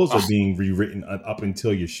 those are being rewritten up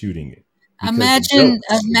until you're shooting it.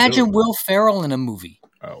 Imagine Will Ferrell in a movie.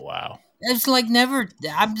 Oh, wow. It's like never.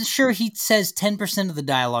 I'm sure he says 10% of the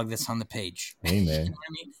dialogue that's on the page. Hey, man. You know what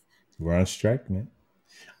I mean? We're on strike, man.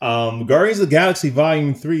 Guardians of the Galaxy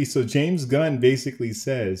Volume 3. So James Gunn basically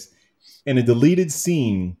says, in a deleted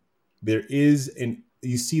scene,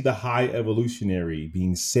 you see the High Evolutionary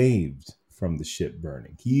being saved from the ship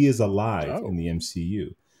burning. He is alive in the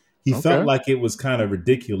MCU. He felt like it was kind of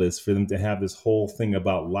ridiculous for them to have this whole thing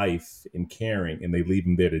about life and caring, and they leave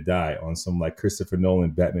him there to die on some like Christopher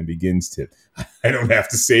Nolan Batman Begins tip. I don't have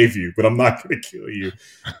to save you, but I'm not going to kill you.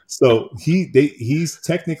 So he's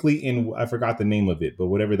technically in, I forgot the name of it, but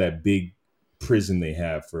whatever that big prison they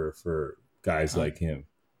have for guys like him.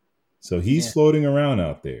 So he's floating around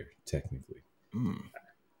out there technically.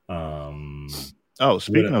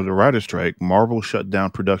 Speaking of the writer's strike, Marvel shut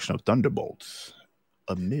down production of Thunderbolts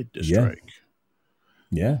amid the strike.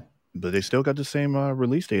 Yeah. But they still got the same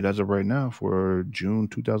release date as of right now for June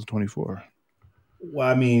 2024. Well,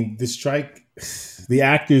 I mean, the strike, the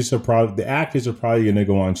actors are probably going to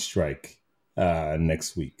go on strike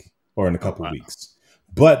next week or in a couple weeks.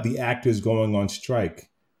 But the actors going on strike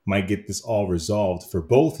might get this all resolved for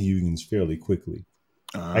both unions fairly quickly.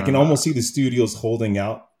 I can almost see the studios holding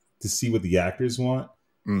out to see what the actors want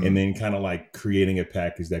and then kind of like creating a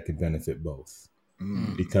package that can benefit both.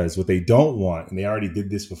 Because what they don't want, and they already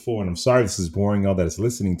did this before, and I'm sorry this is boring all that is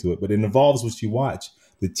listening to it, but it involves what you watch.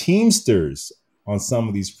 The Teamsters on some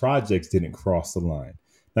of these projects didn't cross the line.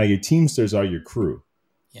 Now, your Teamsters are your crew.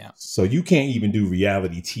 Yeah. So you can't even do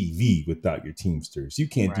reality TV without your Teamsters. You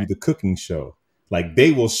can't do the cooking show. Like,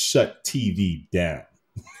 they will shut TV down.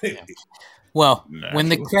 Well, when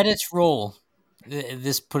the credits roll,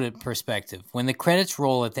 this put it in perspective. When the credits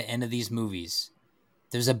roll at the end of these movies,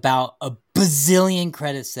 there's about a bazillion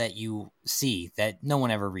credits that you see that no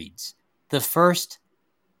one ever reads. The first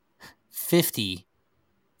 50,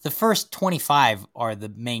 the first 25 are the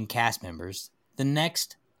main cast members. The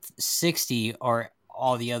next 60 are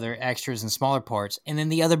all the other extras and smaller parts. And then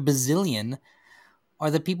the other bazillion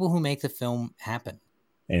are the people who make the film happen.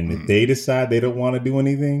 And if they decide they don't want to do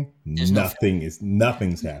anything,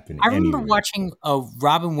 nothing's happening. I remember watching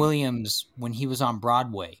Robin Williams when he was on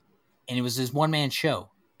Broadway. And it was this one-man show.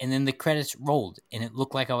 And then the credits rolled, and it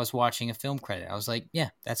looked like I was watching a film credit. I was like, yeah,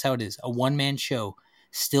 that's how it is. A one-man show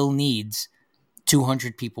still needs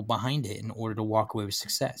 200 people behind it in order to walk away with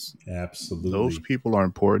success. Absolutely. Those people are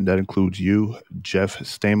important. That includes you, Jeff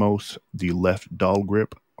Stamos, the left doll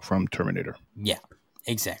grip from Terminator. Yeah,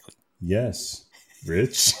 exactly. Yes.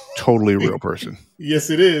 Rich. Totally real person. Yes,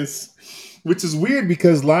 it is. Which is weird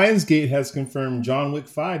because Lionsgate has confirmed John Wick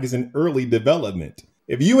 5 is in early development.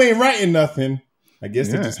 If you ain't writing nothing, I guess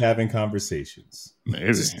they're just having conversations. Maybe,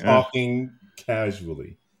 just talking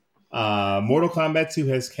casually. Mortal Kombat 2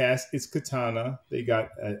 has cast its Katana. They got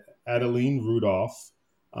Adeline Rudolph.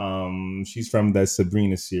 She's from the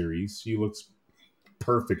Sabrina series. She looks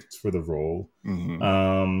perfect for the role.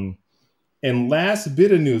 Mm-hmm. And last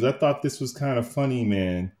bit of news, I thought this was kind of funny,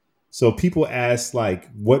 man. So people asked, like,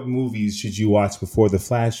 what movies should you watch before The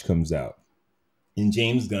Flash comes out? And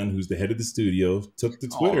James Gunn, who's the head of the studio, took to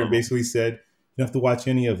Twitter and basically said, you don't have to watch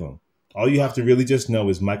any of them. All you have to really just know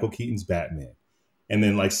is Michael Keaton's Batman. And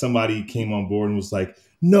then like somebody came on board and was like,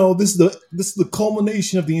 no, this is the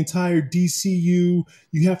culmination of the entire DCU.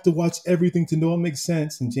 You have to watch everything to know it makes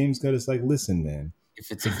sense. And James Gunn is like, listen, man.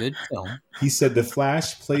 If it's a good film. He said The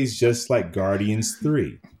Flash plays just like Guardians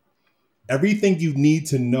 3. Everything you need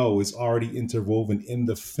to know is already interwoven in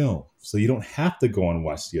the film. So you don't have to go and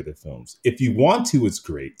watch the other films. If you want to, it's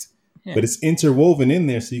great. Yeah. But it's interwoven in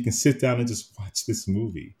there so you can sit down and just watch this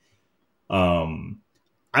movie.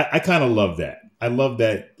 I kind of love that. I love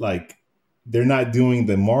that, like, they're not doing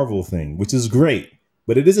the Marvel thing, which is great.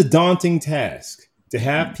 But it is a daunting task to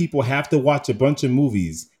have people have to watch a bunch of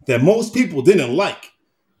movies that most people didn't like.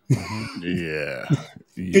 Yeah.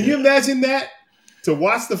 Can you imagine that? To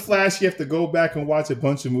watch The Flash, you have to go back and watch a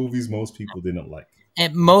bunch of movies most people didn't like.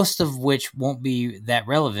 And most of which won't be that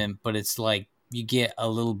relevant, but it's like you get a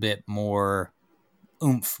little bit more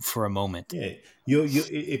oomph for a moment. Yeah, you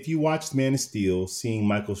if you watched Man of Steel, seeing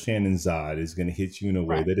Michael Shannon's Zod is going to hit you in a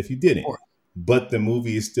way Right. that if you didn't, but the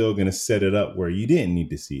movie is still going to set it up where you didn't need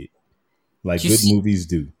to see it, like good movies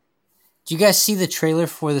do. Do you guys see the trailer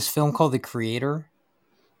for this film called The Creator?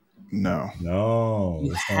 No.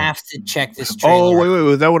 You have to check this trailer. Oh, wait.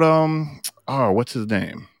 Was that what, what's his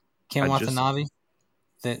name? Ken Watanabe?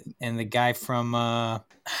 The guy from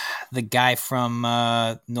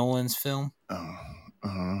Nolan's film?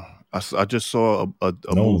 I just saw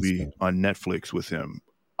a movie film on Netflix with him,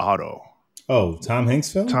 Otto. Oh, Tom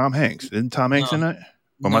Hanks film? Tom Hanks. Isn't Tom Hanks in that?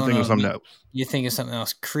 Or am I thinking of something else? You're thinking of something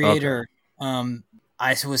else. Creator. Okay.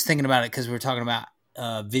 I was thinking about it because we were talking about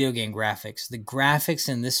video game graphics. The graphics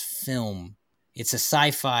in this film, it's a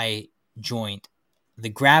sci-fi joint. The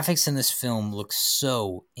graphics in this film look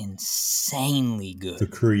so insanely good. The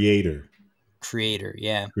Creator,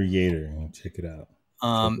 yeah. Creator. Check it out.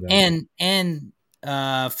 And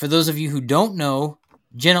for those of you who don't know,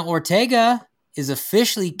 Jenna Ortega is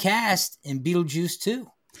officially cast in Beetlejuice 2.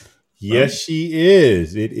 Yes, she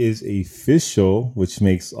is. It is official, which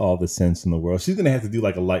makes all the sense in the world. She's going to have to do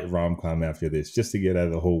like a light rom-com after this just to get out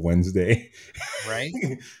of the whole Wednesday. Right.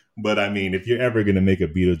 But I mean, if you're ever going to make a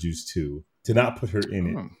Beetlejuice 2, to not put her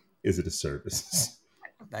in it is a disservice.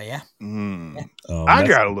 Yeah. I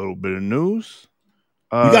got a little bit of news.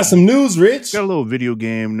 You got some news, Rich? Got a little video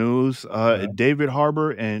game news. David Harbour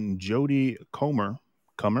and Jodie Comer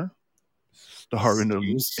star in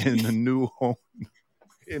the new home.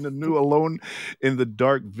 In the new Alone in the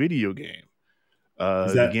Dark video game.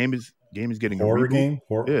 The game is getting horror a reboot. Game?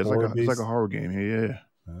 It's like a horror game here,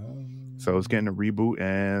 yeah. So it's getting a reboot,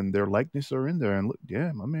 and their likeness are in there. And look,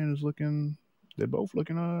 my man is looking. They're both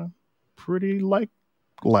looking pretty lifelike.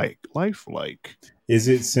 Is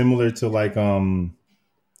it similar to like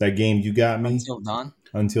that game you got me?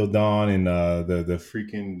 Until Dawn, and the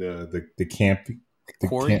freaking the camp, the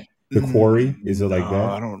quarry. The quarry? Is it like that?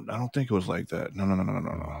 I don't think it was like that. No.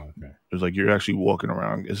 Okay. It was like you're actually walking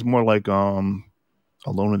around. It's more like Alone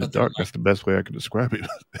in the Dark. That's the best way I can describe it.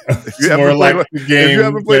 If you haven't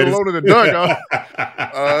played Alone in the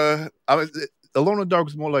Dark, Alone in the Dark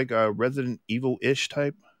was more like a Resident Evil-ish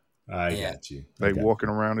type. I got you. Like walking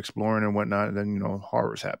around, exploring and whatnot, and then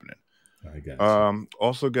horror's happening. I got you.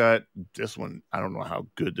 Also got this one. I don't know how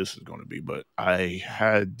good this is going to be, but I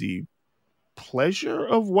had the pleasure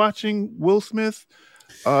of watching Will Smith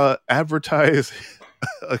advertise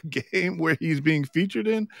a game where he's being featured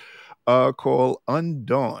in called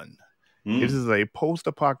Undawn. It is a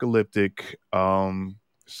post-apocalyptic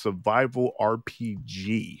survival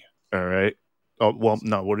RPG. All right. Oh well,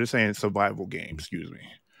 no, what they're saying is survival game. Excuse me.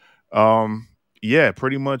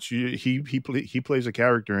 Pretty much he plays a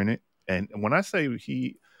character in it, and when I say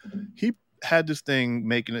he had this thing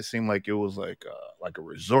making it seem like it was like a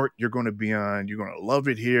resort you're going to be on. You're going to love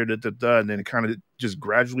it here, and then it kind of just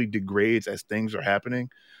gradually degrades as things are happening.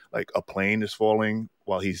 Like a plane is falling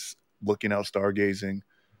while he's looking out stargazing.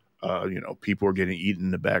 People are getting eaten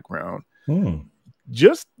in the background.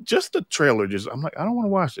 Just the trailer. I'm like, I don't want to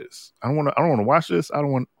watch this. I don't want to watch this. I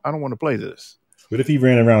don't want to play this. What if he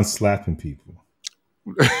ran around slapping people?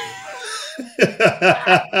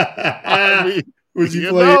 Would you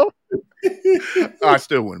play it? I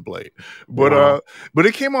still wouldn't play it, but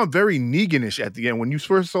it came on very Negan-ish at the end. When you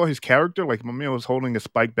first saw his character, like my man was holding a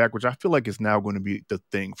spike back, which I feel like is now going to be the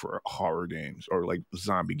thing for horror games or like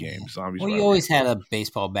zombie games. Zombies. Well, you always had a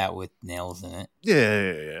baseball bat with nails in it.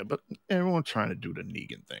 Yeah, but everyone's trying to do the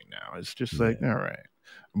Negan thing now. It's just like, all right,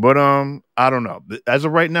 but I don't know. As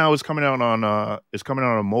of right now, it's coming out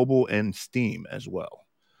on mobile and Steam as well,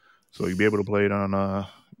 so you'll be able to play it on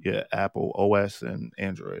Apple OS and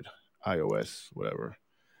Android. iOS, whatever,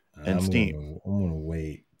 and Steam. I'm gonna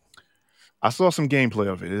wait. I saw some gameplay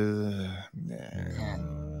of it.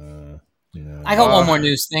 I got one more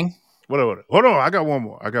news thing. Hold on. I got one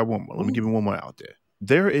more. Let me give you one more out there.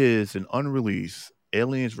 There is an unreleased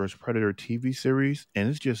Aliens vs. Predator TV series, and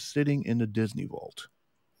it's just sitting in the Disney vault.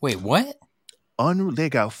 Wait, what? They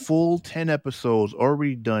got full 10 episodes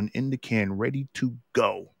already done in the can, ready to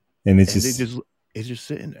go. And it's just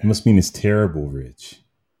sitting there. It must mean it's terrible, Rich.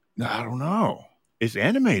 I don't know. It's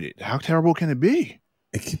animated. How terrible can it be?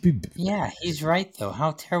 It could be. Yeah, he's right, though.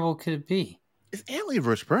 How terrible could it be? It's Alien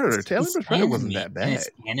vs. Predator. Alien vs. Predator wasn't that bad. And it's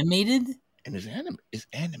animated? And it's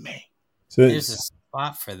anime. So there's a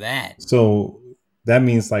spot for that. So that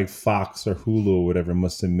means like Fox or Hulu or whatever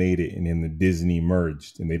must have made it, and then the Disney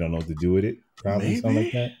merged, and they don't know what to do with it. Probably something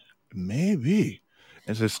like that. Maybe.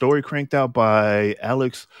 It's a story cranked out by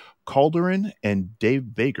Alex Calderon and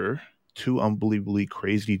Dave Baker. Two unbelievably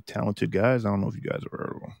crazy, talented guys. I don't know if you guys have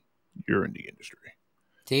heard of them. You're in the industry.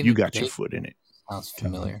 You got your foot in it. Sounds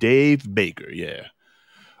familiar. Dave Baker, yeah.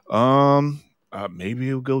 Maybe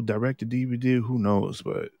it'll go direct to DVD. Who knows?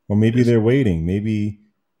 But or maybe they're waiting. Maybe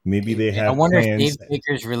they have. I wonder plans. if Dave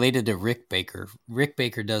Baker is related to Rick Baker. Rick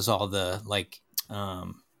Baker does all the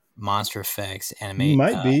monster effects anime. He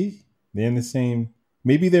might be. They're in the same.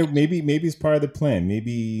 Maybe it's part of the plan.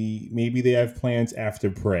 Maybe they have plans after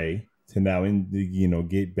Prey to now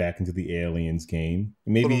get back into the Aliens game.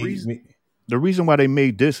 Maybe the reason why they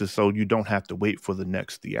made this is so you don't have to wait for the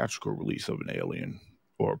next theatrical release of an Alien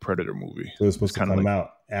or a Predator movie. So it's supposed to come out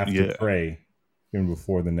after Prey, even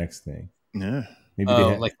before the next thing. Yeah. Maybe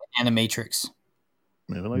like Animatrix.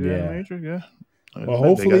 Maybe like Animatrix, yeah. Well,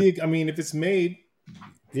 hopefully, if it's made,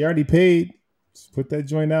 they already paid. Just put that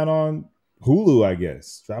joint out on Hulu, I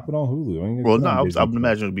guess. Drop it on Hulu. Well, no, I would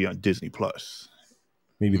imagine it'll be on Disney Plus.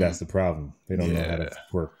 Maybe that's the problem. They don't know how to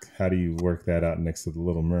work. How do you work that out next to the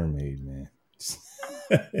Little Mermaid, man?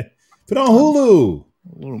 Put on Hulu.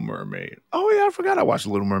 Little Mermaid. Oh yeah, I forgot I watched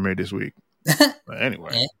Little Mermaid this week. But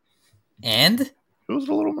anyway, and it was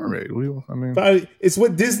the Little Mermaid. Probably, it's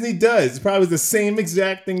what Disney does. It's probably the same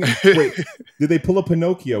exact thing. Wait, did they pull a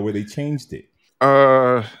Pinocchio where they changed it?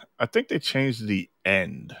 I think they changed the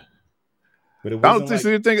end. But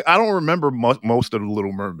I don't remember most of the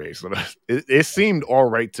Little Mermaid. So it seemed all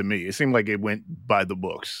right to me. It seemed like it went by the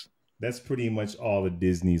books. That's pretty much all of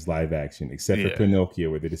Disney's live action, except for Pinocchio,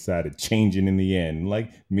 where they decided changing in the end.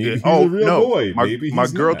 Like maybe he's a real boy. My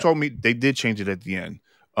girl told me they did change it at the end.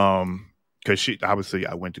 Because she obviously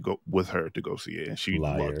I went to go with her to go see it, and she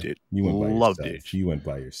loved it. You loved it. You went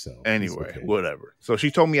by yourself. Anyway, whatever. So she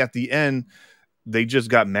told me at the end they just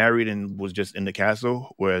got married and was just in the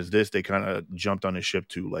castle, whereas this they kind of jumped on a ship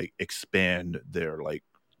to like expand their like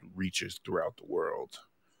reaches throughout the world.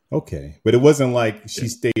 Okay, but it wasn't like she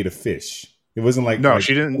stayed a fish. It wasn't like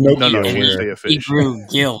she didn't. No, she didn't stay a fish. He grew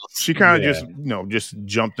gills. She kind of just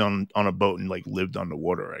jumped on a boat and like lived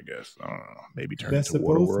underwater. I guess I don't know. Maybe turned into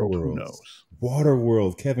Waterworld. Who knows?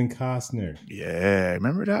 Waterworld. Kevin Costner. Yeah,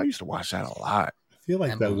 remember that? I used to watch that a lot. I feel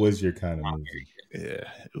like that was your kind of movie. Yeah,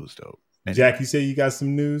 it was dope. Anyway. Jack, you say you got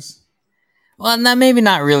some news? Well, maybe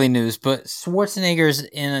not really news, but Schwarzenegger's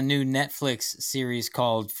in a new Netflix series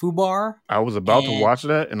called Fubar. I was about to watch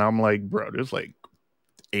that, and I'm like, bro, there's like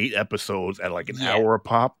 8 episodes at like an hour a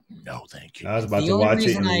pop. No, thank you. I was about to watch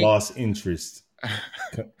it and lost interest.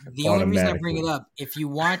 The only reason I bring it up, if you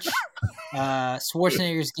watch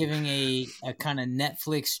Schwarzenegger's giving a kind of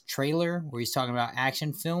Netflix trailer where he's talking about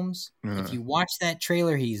action films. If you watch that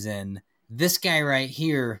trailer he's in, this guy right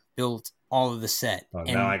here built all of the set.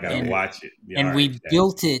 Now I gotta watch it. Yeah, and we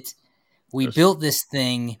built it. We built this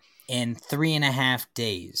thing in 3.5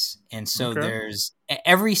 days. And so there's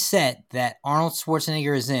every set that Arnold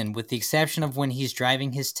Schwarzenegger is in, with the exception of when he's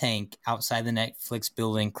driving his tank outside the Netflix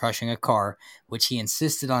building, crushing a car, which he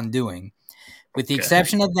insisted on doing. With the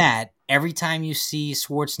exception of that, every time you see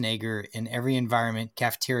Schwarzenegger in every environment,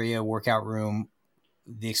 cafeteria, workout room,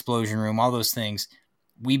 the explosion room, all those things,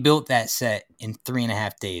 we built that set in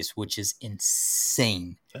 3.5 days, which is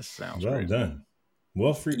insane. That sounds well done.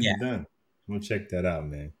 Well freaking done. I'm gonna check that out,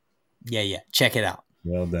 man. Yeah. Check it out.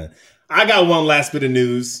 Well done. I got one last bit of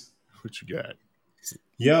news. What you got?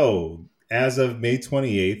 Yo, as of May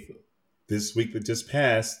 28th, this week that just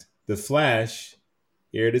passed, The Flash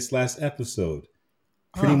aired its last episode,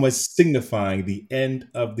 pretty much signifying the end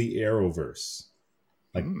of the Arrowverse.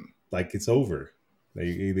 Like it's over.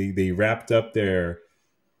 They wrapped up their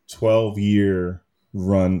 12-year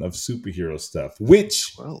run of superhero stuff,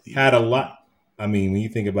 which had a lot. I mean, when you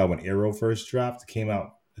think about when Arrow first dropped, it came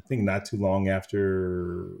out, I think, not too long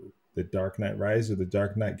after The Dark Knight Rises or The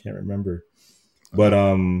Dark Knight, can't remember. But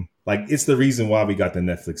like, it's the reason why we got the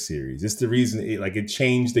Netflix series. It's the reason it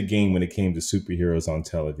changed the game when it came to superheroes on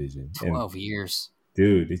television. 12 years.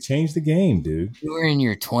 Dude, it changed the game, dude. You were in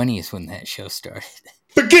your 20s when that show started.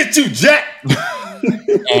 Forget you, Jack!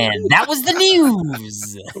 And that was the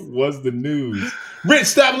news. Was the news. Rich,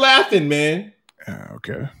 stop laughing, man.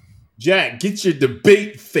 Okay. Jack, get your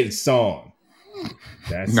debate face on.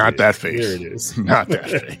 That's not that face. There it is. Not that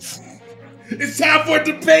face. It's time for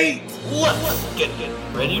debate. Let's get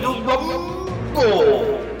ready to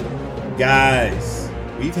rumble. Guys,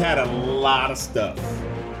 we've had a lot of stuff.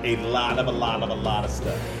 A lot of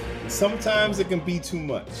stuff. And sometimes it can be too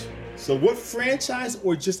much. So what franchise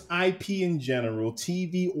or just IP in general,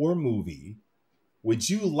 TV or movie, would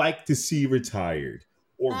you like to see retired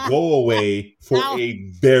or go away for a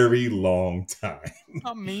very long time?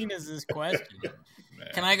 How mean is this question?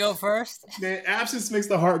 Can I go first? Man, absence makes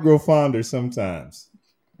the heart grow fonder sometimes.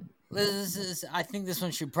 I think this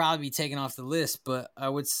one should probably be taken off the list, but I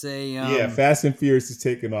would say Fast and Furious is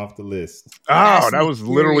taken off the list. Oh, that was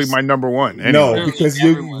literally my number one. Anyway. No, because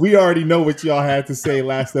we already know what y'all had to say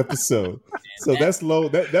last episode. So that's low.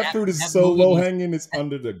 That fruit is so low hanging. It's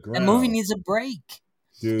under the ground. The movie needs a break.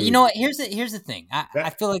 Dude. You know what? Here's the thing.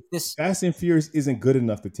 I feel like this Fast and Furious isn't good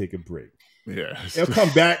enough to take a break. Yeah, it'll come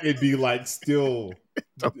back and be like still.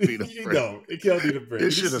 It can't need a break.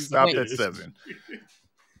 It should have stopped at 7.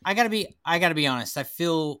 I gotta be honest. I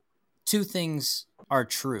feel two things are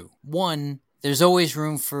true. One, there's always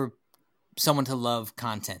room for someone to love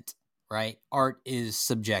content, right? Art is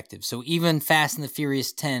subjective. So even Fast and the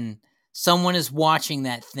Furious 10, someone is watching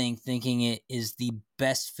that thing thinking it is the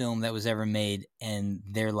best film that was ever made, and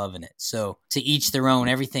they're loving it. So to each their own,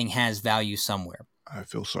 everything has value somewhere. I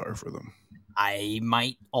feel sorry for them. I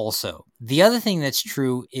might also. The other thing that's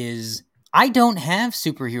true is I don't have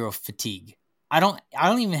superhero fatigue. I don't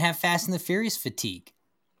even have Fast and the Furious fatigue.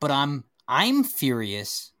 But I'm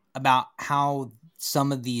furious about how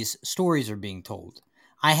some of these stories are being told.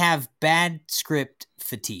 I have bad script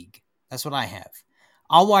fatigue. That's what I have.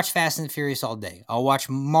 I'll watch Fast and the Furious all day. I'll watch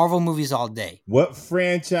Marvel movies all day. What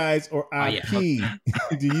franchise or IP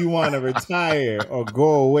do you want to retire or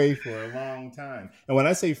go away for a long time? And when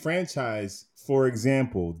I say franchise, for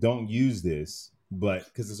example, don't use this, but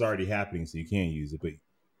because it's already happening, so you can't use it. But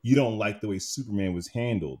you don't like the way Superman was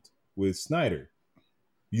handled with Snyder.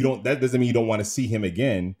 That doesn't mean you don't want to see him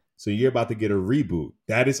again. So you're about to get a reboot.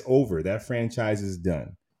 That is over. That franchise is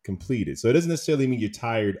done, completed. So it doesn't necessarily mean you're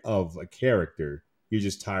tired of a character. You're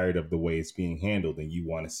just tired of the way it's being handled and you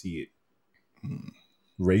want to see it.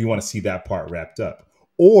 You want to see that part wrapped up.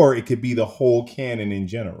 Or it could be the whole canon in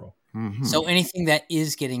general. Mm-hmm. So anything that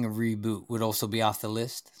is getting a reboot would also be off the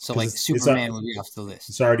list? So like Superman would be off the list.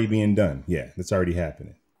 It's already being done. Yeah, that's already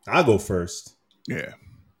happening. I'll go first. Yeah.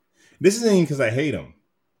 This isn't even because I hate him.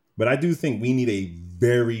 But I do think we need a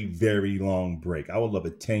very, very long break. I would love a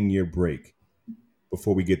 10-year break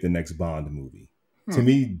before we get the next Bond movie. To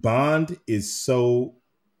me, Bond is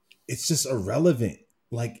it's just irrelevant.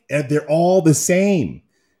 Like, they're all the same.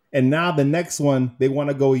 And now the next one, they want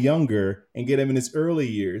to go younger and get him in his early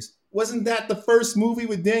years. Wasn't that the first movie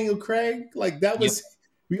with Daniel Craig? Like, that was... Yep.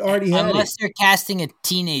 We already had Unless they're casting a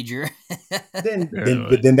teenager. then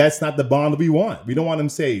that's not the Bond we want. We don't want them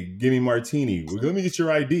to say, give me martini. Well, let me get your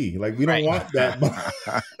ID. Like, we don't want that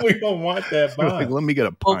Bond. We don't want that Bond. Like, let me get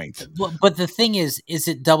a pint. But the thing is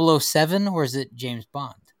it 007 or is it James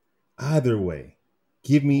Bond? Either way.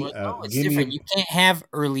 Give me... it's different. You can't have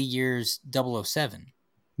early years 007.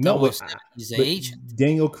 No, he's an agent.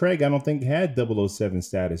 Daniel Craig, I don't think had 007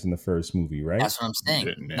 status in the first movie, right? That's what I'm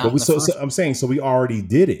saying. I'm saying, so we already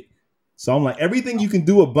did it. So I'm like, everything you can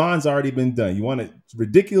do with Bond's already been done. You want it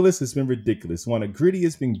ridiculous? It's been ridiculous. You want it gritty?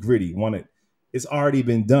 It's been gritty. It's already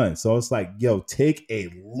been done. So it's like, yo, take a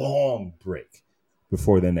long break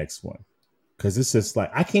before the next one. Because it's just like,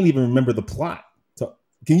 I can't even remember the plot. So,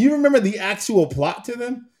 can you remember the actual plot to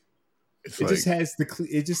them? It just has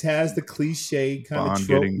the cliche kind of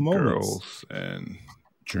trope moments. Girls and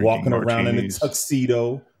walking around in a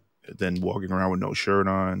tuxedo, then walking around with no shirt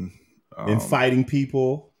on, and fighting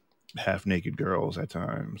people, half naked girls at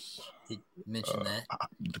times. Did you mention that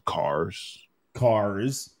the cars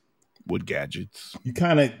with gadgets. You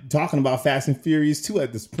kind of talking about Fast and Furious 2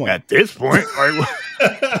 at this point. At this point,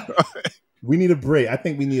 we need a break. I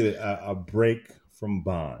think we need a break from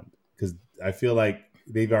Bond because I feel like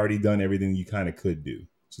they've already done everything you kind of could do.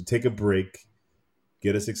 So take a break,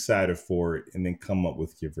 get us excited for it, and then come up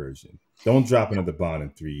with your version. Don't drop another Bond in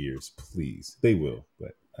 3 years, please. They will,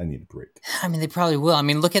 but I need a break. I mean, they probably will. I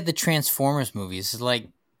mean, look at the Transformers movies. It's like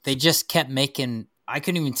they just kept making... I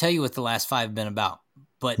couldn't even tell you what the last 5 have been about.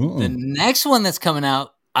 But the next one that's coming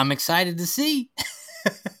out, I'm excited to see.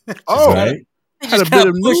 Right? Had a bit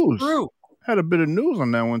of news. Had a bit of news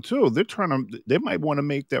on that one too. They might want to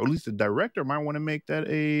make that, or at least the director might want to make that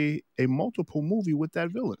a multiple movie with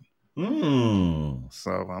that villain.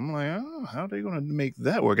 So I'm like, how are they going to make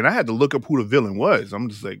that work? And I had to look up who the villain was. I'm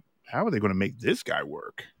just like, how are they going to make this guy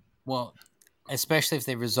work? Well, especially if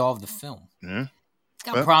they resolve the film. Yeah. It's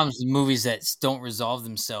got problems with movies that don't resolve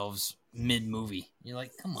themselves mid-movie. You're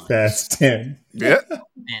like, come on. Fast 10. Yeah.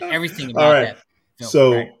 Man, everything about that film.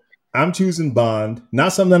 So I'm choosing Bond.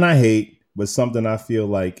 Not something I hate, but something I feel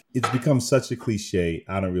like it's become such a cliche.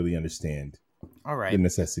 I don't really understand the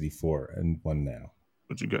necessity for and one now.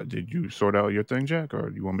 What you got? Did you sort out your thing, Jack, or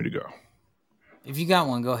do you want me to go? If you got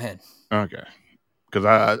one, go ahead. Okay. Because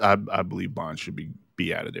I believe Bond should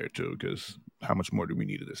be out of there too, because how much more do we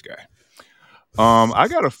need of this guy? I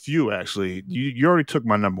got a few, actually. You already took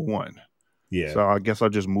my number one. Yeah. So I guess I'll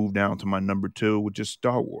just move down to my number 2, which is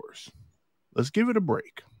Star Wars. Let's give it a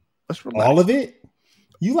break. Let's relax. All of it?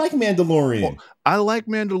 You like Mandalorian? Well, I like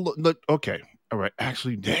Mandalorian. Okay. All right.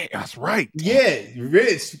 Actually, dang, that's right. Yeah,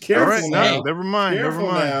 Rich. Careful right, now. no, never mind.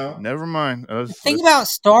 Careful now. Never mind. The thing about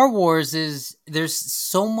Star Wars is there's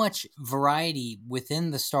so much variety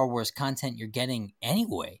within the Star Wars content you're getting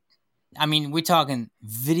anyway. I mean, we're talking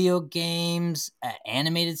video games,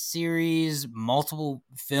 animated series, multiple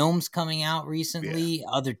films coming out recently,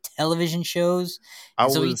 other television shows.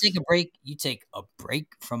 So you take a break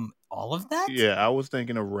from all of that? Yeah, I was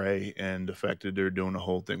thinking of Rey and the fact that they're doing the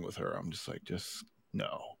whole thing with her. I'm just like,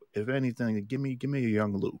 no. If anything, give me a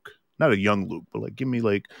young Luke. Not a young Luke, but like give me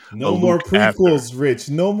like no more Luke prequels, after. Rich.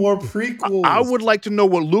 No more prequels. I would like to know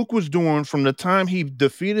what Luke was doing from the time he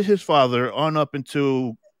defeated his father on up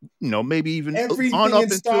into maybe even everything on up in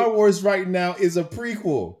Star Wars right now is a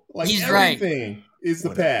prequel. Like He's everything is the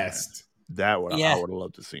past. I would have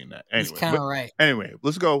loved to see that. Anyway, he's kind of right. Anyway,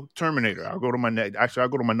 let's go Terminator. I'll go to my I'll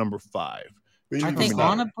go to my number 5. Are they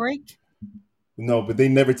on a break? No, but they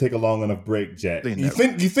never take a long enough break, Jack. You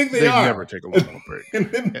think they are? They never take a long enough break.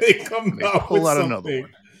 And then they come out pull with out something. another one.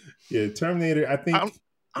 Yeah, Terminator. I think I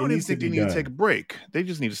don't even think they need to take a break. They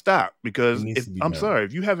just need to stop because I'm sorry,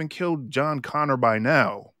 if you haven't killed John Connor by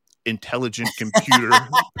now, intelligent computer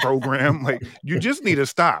program, like you just need to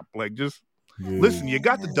stop. Like just listen, you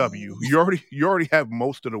got the W. You already have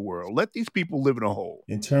most of the world. Let these people live in a hole.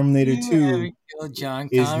 And Terminator 2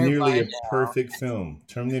 is nearly a perfect film.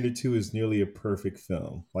 Terminator 2 is nearly a perfect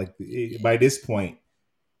film. Like by this point,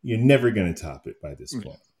 you're never going to top it by this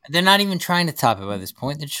point. They're not even trying to top it by this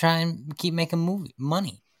point. They're trying to keep making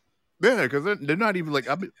money. Yeah, because they're not even like.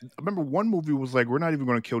 I remember one movie was like, we're not even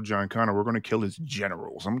going to kill John Connor. We're going to kill his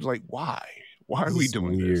generals. I'm just like, why? Why are we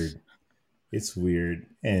doing this? It's weird.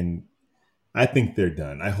 And I think they're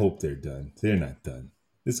done. I hope they're done. They're not done.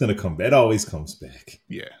 It's going to come back. It always comes back.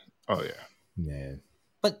 Yeah. Oh, yeah. Man.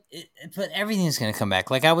 But everything's going to come back.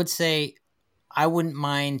 Like I would say, I wouldn't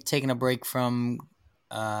mind taking a break from,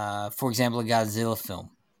 for example, a Godzilla film.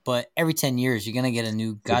 But every 10 years, you're going to get a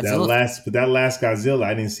new Godzilla. But that last Godzilla,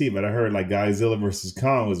 I didn't see it, but I heard like Godzilla versus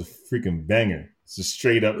Kong was a freaking banger. It's just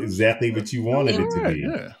straight up exactly what you wanted it to be.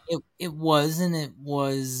 Yeah. It was, and it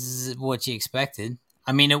was what you expected.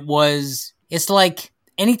 I mean, it's like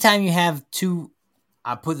anytime you have two,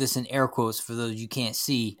 I put this in air quotes for those you can't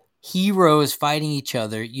see, heroes fighting each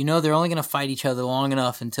other, they're only going to fight each other long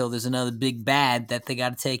enough until there's another big bad that they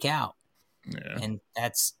got to take out. Yeah. And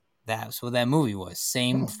that's what that movie was.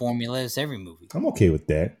 Same formula as every movie. I'm okay with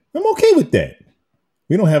that.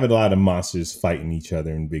 We don't have a lot of monsters fighting each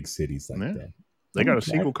other in big cities like that. They got a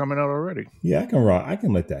sequel coming out already. Yeah, I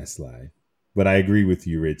can let that slide. But I agree with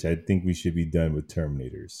you, Rich. I think we should be done with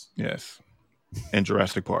Terminators. Yes. And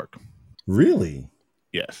Jurassic Park. Really?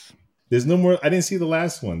 Yes. There's no more. I didn't see the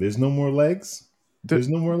last one. There's no more legs. There's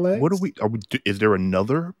no more legs. What is there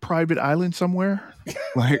another private island somewhere?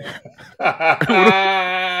 Like,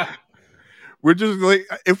 we're just like,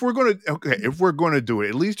 if we're gonna do it,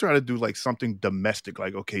 at least try to do like something domestic.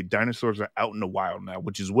 Like, okay, dinosaurs are out in the wild now,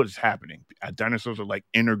 which is what is happening. Dinosaurs are like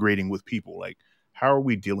integrating with people. Like, how are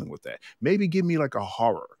we dealing with that? Maybe give me like a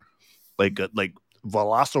horror, like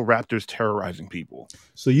velociraptors terrorizing people.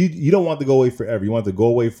 So you don't want to go away forever. You want to go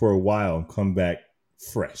away for a while and come back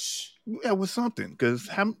fresh. Yeah, with something. Because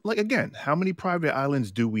how many private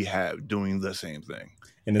islands do we have doing the same thing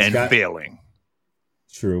and failing?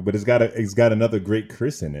 True, but it's got another great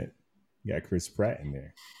Chris in it. You got Chris Pratt in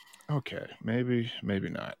there. Okay, maybe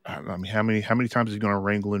not. I mean, how many times is he going to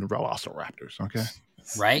wrangle in velociraptors? Okay,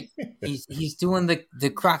 right? He's doing the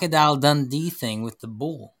Crocodile Dundee thing with the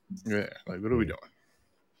bull. Yeah, like what are we doing?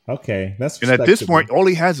 Okay, that's and at this point, all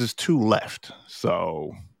he has is 2 left.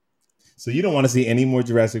 So you don't want to see any more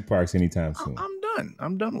Jurassic Parks anytime soon.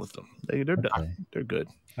 I'm done with them. They're done. They're good.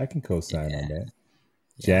 I can co-sign on that.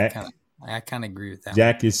 Jack, I kind of agree with that.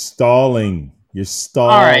 Jack, you're stalling. You're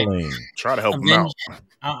stalling. All right. Try to help him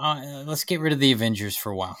out. Let's get rid of the Avengers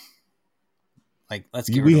for a while. Like,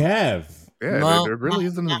 we have. Yeah, there really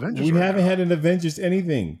isn't an Avengers. We haven't had an Avengers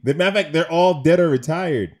anything. Matter of fact, they're all dead or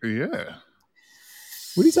retired. Yeah.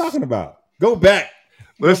 What are you talking about? Go back.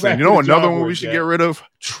 Listen, another one we should get rid of?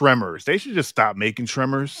 Tremors. They should just stop making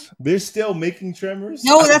Tremors. They're still making Tremors?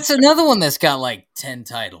 No, that's another one that's got like 10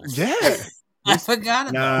 titles. Yeah. I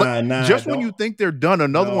forgot about that. Just when you think they're done,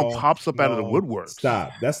 another one pops up out of the woodwork.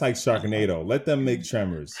 Stop. That's like Sharknado. Let them make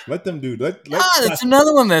Tremors. Let them do. That's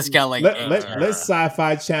another one that's got like. Let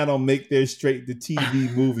Sci-Fi Channel make their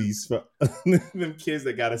straight-to-TV movies for them kids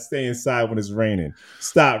that got to stay inside when it's raining.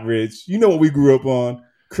 Stop, Rich. You know what we grew up on.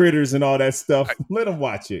 Critters and all that stuff. Let them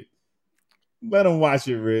watch it. Let him watch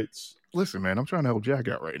it, Rich. Listen, man, I'm trying to help Jack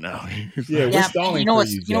out right now. Yeah, we're stalling for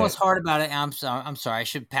you, Jack. You know what's hard about it? I'm sorry. I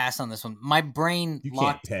should pass on this one. My brain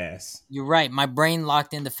can't pass. You're right. My brain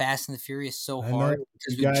locked into Fast and the Furious so hard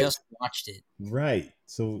because we just watched it. Right.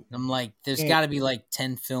 So I'm like, there's got to be like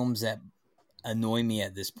 10 films that annoy me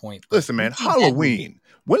at this point. Listen, man, Halloween.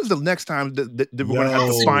 When's the next time that we're going to have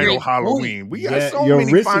the final Halloween? We got so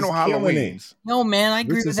many final Halloweens. No, man, I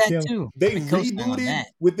agree with that too. They rebooted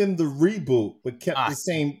within the reboot, but kept the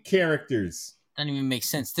same characters. Doesn't even make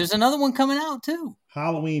sense. There's another one coming out too.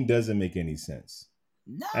 Halloween doesn't make any sense.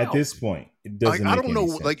 No. At this point, it doesn't. I don't know.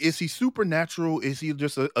 Sense. Like, is he supernatural? Is he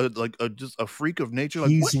just just a freak of nature?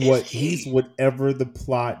 Like, he's whatever the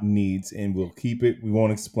plot needs, and we'll keep it. We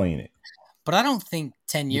won't explain it. But I don't think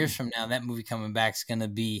 10 years from now that movie coming back is going to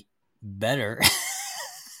be better.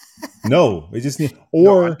 No, it just need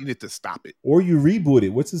I needed to stop it. Or you reboot it.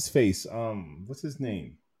 What's his face? What's his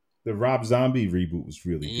name? The Rob Zombie reboot was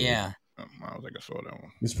really good. Yeah. I don't think I saw that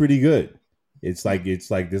one. It's pretty good. It's like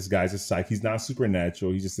this guy's a psych. He's not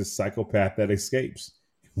supernatural. He's just a psychopath that escapes.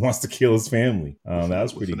 He wants to kill his family. That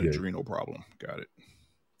was pretty good. Adrenal problem. Got it.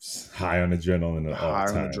 High on adrenaline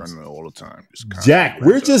all the time. Jack,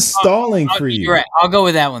 we're just stalling for you. You're right. I'll go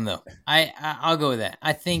with that one though. I'll go with that.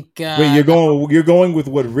 I think. Wait, you're going with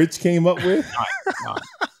what Rich came up with? No.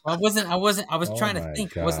 I wasn't. I was trying to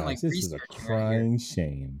think. It wasn't like this is a crying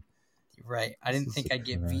shame. You're right. I didn't think I'd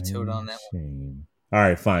get vetoed on that one. All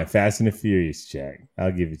right, fine. Fast and the Furious, Jack.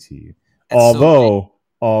 I'll give it to you.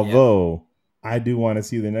 Although I do want to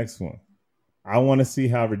see the next one. I want to see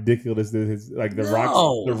how ridiculous this is. Like the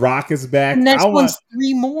Rock is back. The next one's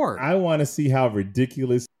 3 more. I want to see how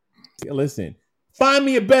ridiculous. Listen, find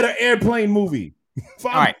me a better airplane movie.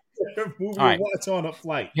 Find me a better movie to watch on a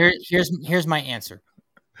flight. Here's my answer.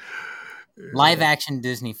 Live action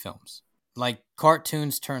Disney films, like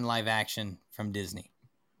cartoons turn live action from Disney,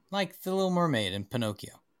 like The Little Mermaid and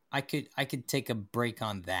Pinocchio. I could take a break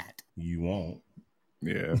on that. You won't.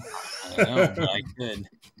 Yeah. I know, but I could.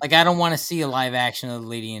 Like, I don't want to see a live action of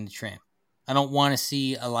Lady and the Tramp. I don't want to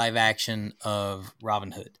see a live action of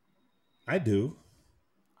Robin Hood. I do.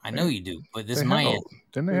 I know you do, but this is my answer.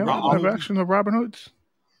 Didn't they have a live action of Robin Hoods?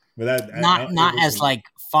 But not as like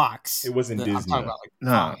Fox. It wasn't Disney. I'm talking about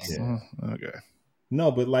like Fox. Yeah. Okay. No,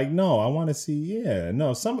 but like I want to see. Yeah,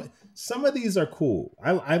 no. Some of these are cool.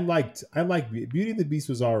 I liked Beauty and the Beast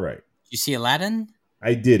was all right. You see Aladdin?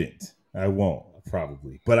 I didn't. I won't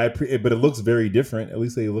probably, but but it looks very different. At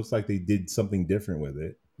least it looks like they did something different with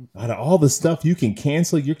it. Out of all the stuff you can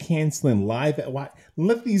cancel, you're canceling live. Why?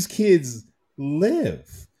 Let these kids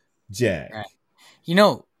live, Jack. Right. You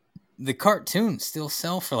know, the cartoons still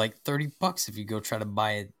sell for like $30 if you go try to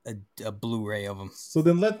buy a Blu-ray of them. So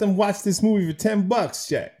then let them watch this movie for $10,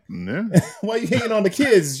 Jack. Yeah. Why are you hating on the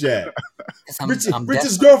kids, Jack? I'm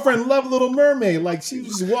Rich's girlfriend loved Little Mermaid. Like she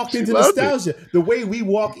just walked into nostalgia. The way we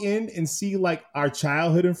walk in and see like our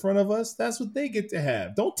childhood in front of us, that's what they get to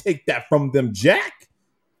have. Don't take that from them, Jack.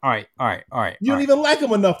 All right. You don't even like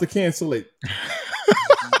them enough to cancel it.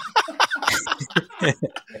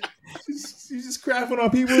 She's just crapping on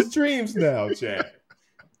people's dreams now, Jack.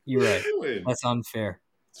 You're right. That's unfair.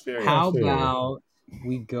 It's very How unfair. about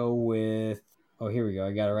we go with... Oh, here we go.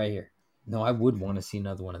 I got it right here. No, I would want to see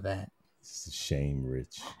another one of that. This is a shame,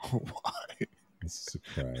 Rich. Why? This is a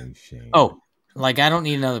crying shame. Oh, like I don't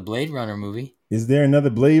need another Blade Runner movie. Is there another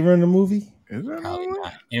Blade Runner movie? Is there Probably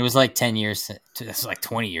not. It was like 10 years. It's like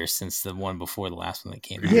 20 years since the one before the last one that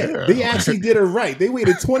came out. Yeah, they actually did it right. They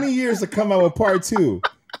waited 20 years to come out with part 2.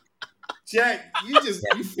 Jack, you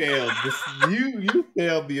failed this. You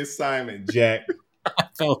failed the assignment, Jack.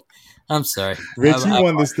 I'm sorry. Rich, you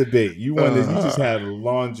won this debate. You won this. You just had a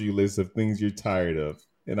laundry list of things you're tired of.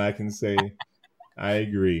 And I can say, I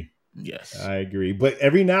agree. Yes. I agree. But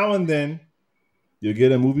every now and then, you'll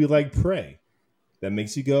get a movie like Prey that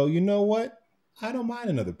makes you go, you know what? I don't mind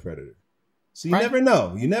another Predator. So you never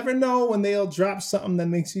know. You never know when they'll drop something that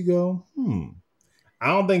makes you go, I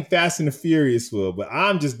don't think Fast and the Furious will, but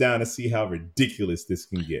I'm just down to see how ridiculous this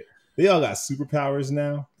can get. They all got superpowers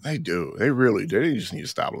now. They do. They really do. They just need to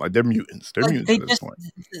stop. Like they're mutants. They're mutants at this point.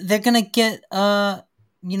 They're gonna get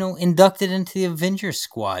inducted into the Avengers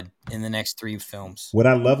squad in the next 3 films. What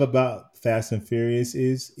I love about Fast and Furious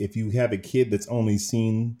is if you have a kid that's only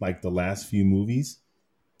seen like the last few movies,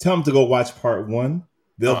 tell them to go watch part 1.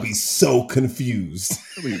 They'll be so confused.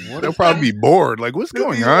 They'll probably be bored. Like, what's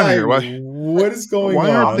going on here? What is going on?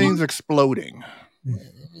 Why are things exploding?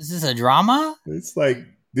 Is this a drama? It's like,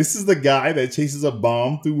 this is the guy that chases a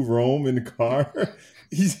bomb through Rome in the car.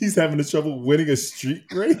 He's having the trouble winning a street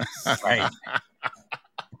race. Right.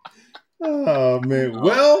 Oh, man.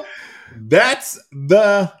 Well, That's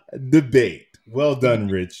the debate. Well done,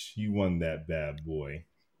 Rich. You won that bad boy.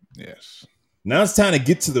 Yes. Now it's time to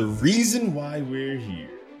get to the reason why we're here.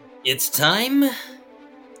 It's time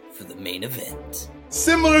for the main event.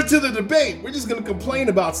 Similar to the debate, we're just going to complain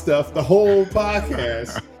about stuff the whole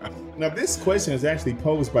podcast. Now, this question is actually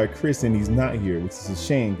posed by Chris, and he's not here, which is a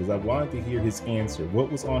shame because I wanted to hear his answer. What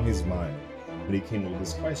was on his mind when he came up with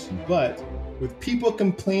this question? But with people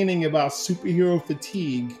complaining about superhero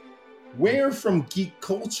fatigue, where from geek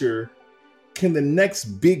culture can the next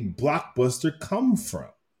big blockbuster come from?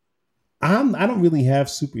 I don't really have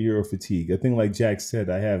superhero fatigue. I think, like Jack said,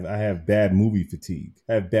 I have bad movie fatigue.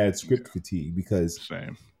 I have bad script fatigue because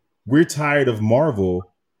we're tired of Marvel,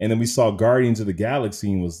 and then we saw Guardians of the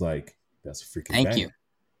Galaxy and was like, "That's a freaking Thank banger." you.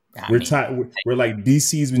 We're tired. We're like,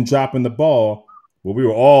 DC's been dropping the ball, but we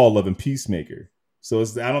were all loving Peacemaker. So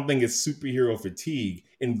I don't think it's superhero fatigue.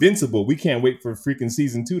 Invincible, we can't wait for freaking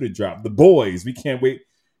season 2 to drop. The Boys, we can't wait.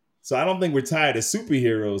 So I don't think we're tired of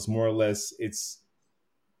superheroes. More or less, it's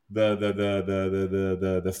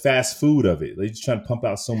the fast food of it. They're just trying to pump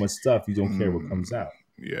out so much stuff, you don't care what comes out.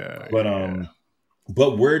 Yeah.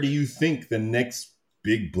 But where do you think the next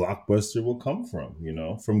big blockbuster will come from? You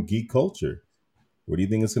know, from geek culture. Where do you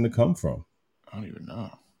think it's going to come from? I don't even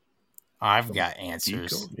know. I've got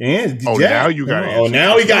answers. And now you got answers. Oh,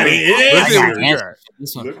 now we got answers.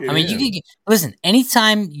 Answers. I mean, you can listen.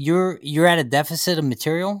 Anytime you're at a deficit of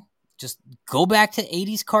material, just go back to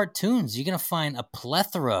 80s cartoons. You're gonna find a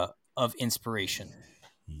plethora of inspiration.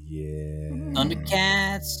 Yeah,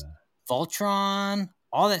 Thundercats, Voltron,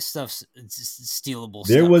 all that stuff's stealable.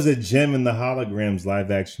 There stuff. was a Gem in the Holograms live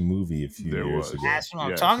action movie a few years ago. That's what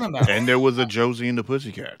I'm talking about. And there was a Josie and the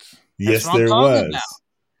Pussycats. Yes, there was.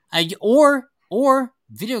 Or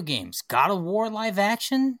video games, God of War live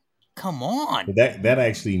action. Come on, But that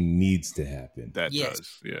actually needs to happen. That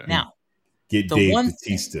does, yeah. Now, get Dave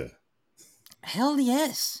Bautista. Hell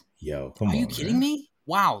yes. Yo, come on. Are you kidding me?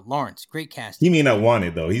 Wow, Lawrence, great casting. He may not want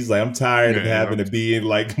it though. He's like, I'm tired of having to be in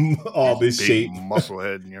like all this big shape,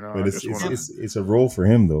 musclehead. You know, but it's a role for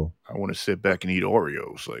him though. I want to sit back and eat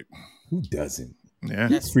Oreos. Like, who doesn't? Yeah,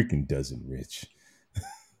 who freaking doesn't, Rich?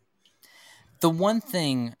 The one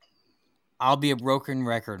thing I'll be a broken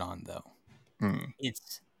record on though,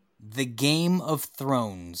 it's the Game of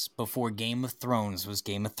Thrones before Game of Thrones was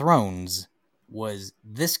Game of Thrones. Was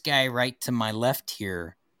this guy right to my left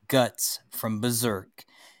here, Guts from Berserk.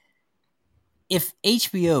 If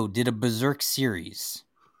HBO did a Berserk series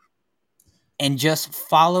and just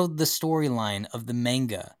followed the storyline of the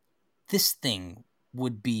manga, this thing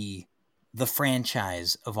would be the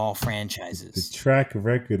franchise of all franchises. The track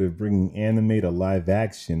record of bringing anime to live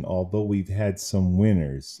action, although we've had some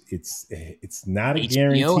winners, it's not a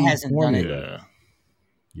guaranteed HBO hasn't formula. done it.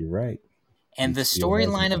 You're right. And the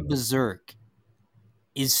storyline of Berserk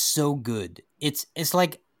is so good. It's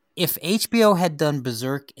like if HBO had done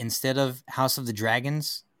Berserk instead of House of the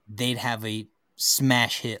Dragons, they'd have a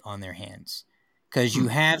smash hit on their hands. Because you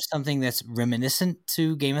have something that's reminiscent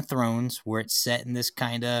to Game of Thrones, where it's set in this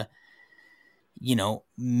kind of,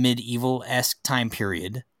 medieval-esque time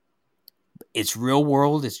period. It's real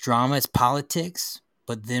world, it's drama, it's politics.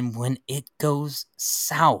 But then when it goes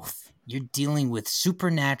south, you're dealing with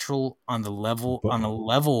supernatural on a level.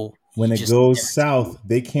 When it goes south,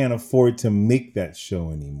 they can't afford to make that show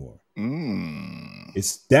anymore.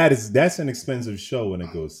 That's an expensive show when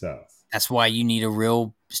it goes south. That's why you need a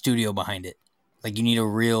real studio behind it. Like, you need a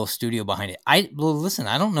real studio behind it. Listen,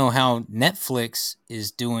 I don't know how Netflix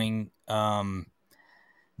is doing.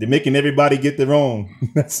 They're making everybody get their own.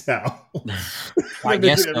 That's how. I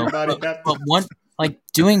guess so. But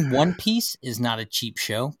doing One Piece is not a cheap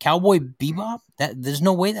show. Cowboy Bebop, there's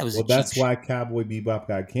no way that was a cheap show. Well, that's why Cowboy Bebop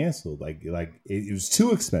got canceled. Like it was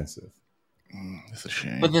too expensive. That's a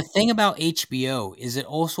shame. But the thing about HBO is it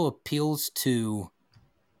also appeals to.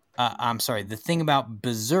 The thing about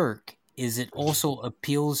Berserk is it also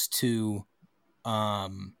appeals to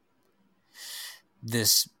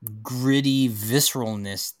this gritty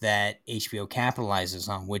visceralness that HBO capitalizes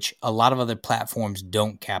on, which a lot of other platforms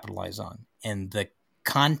don't capitalize on. And the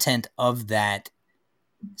content of that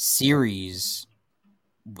series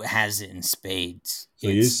has it in spades. So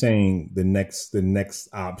you're saying the next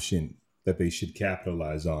option that they should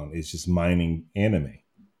capitalize on is just mining anime.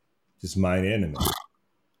 Just mine anime.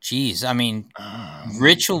 Jeez, I mean,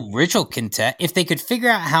 Ritual can if they could figure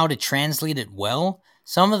out how to translate it well,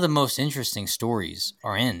 some of the most interesting stories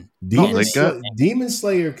are in. Demon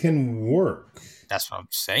Slayer can work. That's what I'm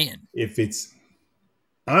saying. If it's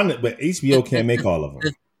on it, but HBO can't make all of them.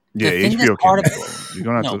 HBO can't make all of them. You're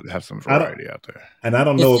going to have to have some variety out there. And I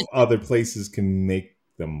don't know if other places can make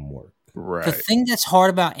them work. Right. The thing that's hard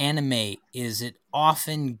about anime is it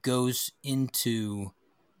often goes into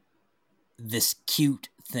this cute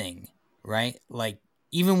thing, right? Like,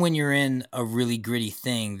 even when you're in a really gritty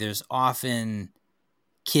thing, there's often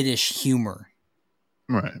kiddish humor.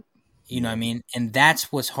 Right. You know what I mean? And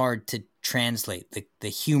that's what's hard to translate. The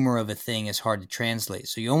humor of a thing is hard to translate.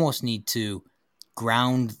 So you almost need to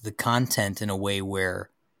ground the content in a way where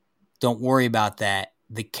don't worry about that.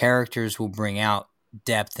 The characters will bring out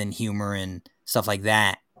depth and humor and stuff like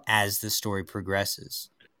that as the story progresses.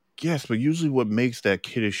 Yes, but usually what makes that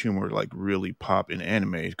kiddish humor like really pop in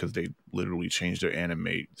anime is because they literally change their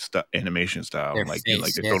animation style. Their And, like, face,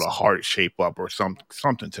 they yes. throw the heart shape up or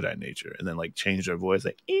something to that nature, and then like change their voice,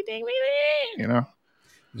 like, you know.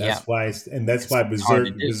 That's why, that's why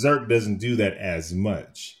Berserk doesn't do that as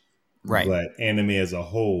much. Right. But anime as a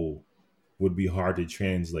whole would be hard to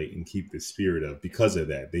translate and keep the spirit of because of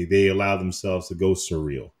that. They allow themselves to go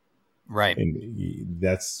surreal. Right. And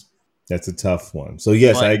that's a tough one. So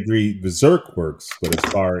yes, I agree. Berserk works, but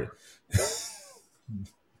as far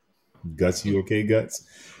Guts, you okay, Guts?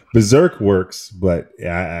 Berserk works, but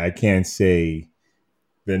I can't say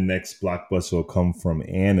the next blockbuster will come from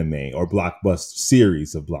anime or blockbuster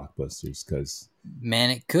series of blockbusters because man,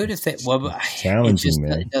 it could if it challenging,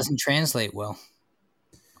 man. It doesn't translate well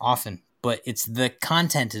often, but it's the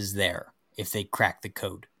content is there if they crack the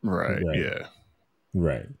code. Right. Yeah.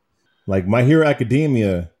 Right. Like My Hero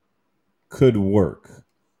Academia could work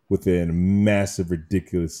with a massive,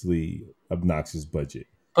 ridiculously obnoxious budget.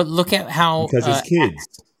 But look at how because it's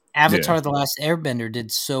kids. Avatar: The Last Airbender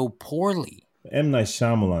did so poorly. M. Night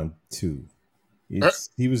Shyamalan too.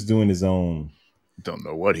 He was doing his own. Don't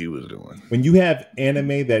know what he was doing. When you have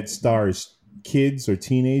anime that stars kids or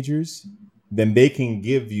teenagers, then they can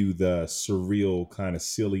give you the surreal kind of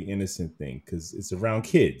silly, innocent thing because it's around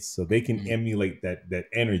kids, so they can emulate that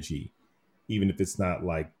energy, even if it's not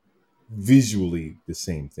like visually the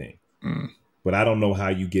same thing. But I don't know how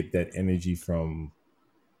you get that energy from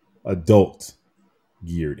adult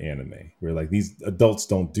geared anime where like these adults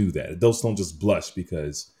don't do that. Adults don't just blush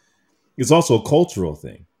because it's also a cultural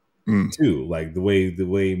thing too. Like the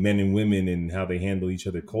way men and women and how they handle each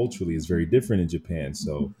other culturally is very different in Japan.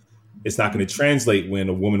 So it's not going to translate when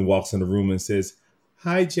a woman walks in the room and says,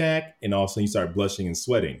 "Hi, Jack," and all of a sudden you start blushing and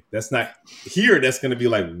sweating. That's not here. That's going to be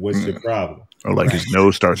like, "What's your problem?" Or like his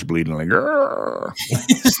nose starts bleeding, like,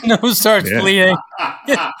 his nose starts bleeding.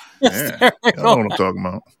 I don't know what I'm talking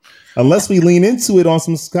about. Unless we lean into it on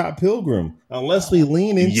some Scott Pilgrim. Unless we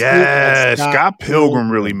lean into it. Scott Pilgrim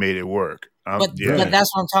really made it work. But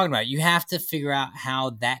that's what I'm talking about. You have to figure out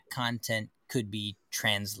how that content could be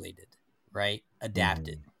translated, right?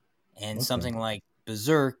 Adapted. And something like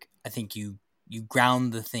Berserk, I think you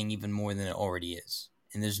ground the thing even more than it already is.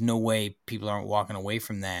 And there's no way people aren't walking away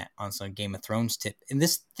from that on some Game of Thrones tip. And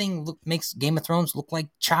this thing makes Game of Thrones look like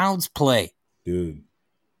child's play. Dude,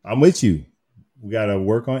 I'm with you. We got to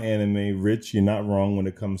work on anime. Rich, you're not wrong when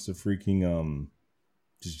it comes to freaking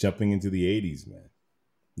just jumping into the 80s, man.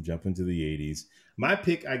 Jump into the 80s. My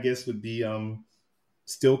pick, I guess, would be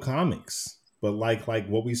still comics. But like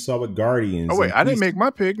what we saw with Guardians. Oh, wait, I didn't make my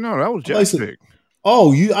pick. No, that was Jeff's pick.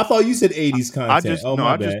 Oh, I thought you said 80s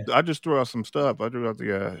content. I just threw out some stuff. I threw out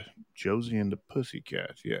the Josie and the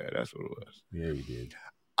Pussycats. Yeah, that's what it was. Yeah, you did.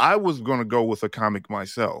 I was going to go with a comic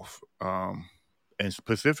myself, and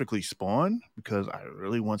specifically Spawn, because I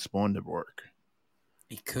really want Spawn to work.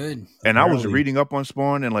 He could. And I was reading up on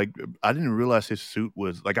Spawn, and like I didn't realize his suit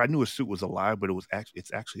was like I knew his suit was alive, but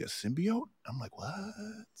it's actually a symbiote. I'm like, what?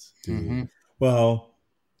 Mm-hmm. Well,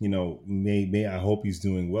 may I hope he's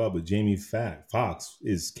doing well, but Jamie Foxx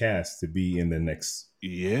is cast to be in the next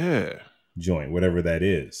joint, whatever that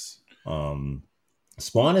is.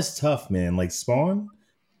 Spawn is tough, man. Like Spawn,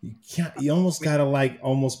 you almost gotta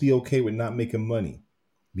almost be okay with not making money.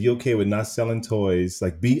 Be okay with not selling toys.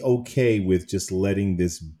 Like be okay with just letting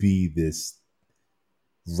this be this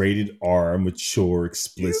rated R, mature,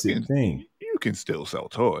 explicit thing. You can still sell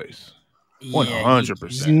toys.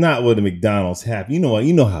 100%. Not what the McDonald's have. You know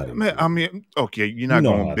how they do. I mean, okay, you're not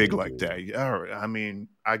going big like that. All right. I mean,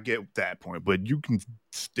 I get that point, but you can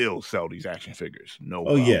still sell these action figures. No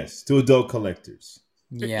problem. Yes, to adult collectors.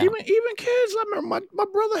 Yeah. Even kids. I remember my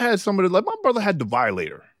brother had somebody like my brother had the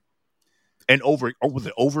Violator. And was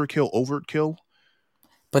it Overkill?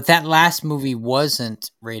 But that last movie wasn't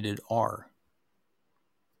rated R.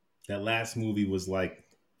 That last movie was like,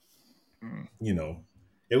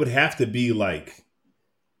 it would have to be like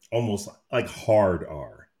almost like hard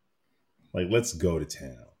R. Like, let's go to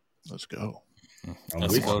town. Let's go. I'm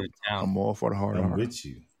with you. I'm all for the hard R. I'm with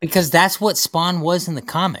you. Because that's what Spawn was in the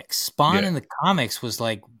comics. Spawn in the comics was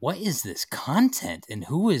like, what is this content? And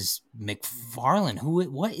who is McFarlane?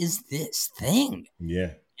 What is this thing? Yeah.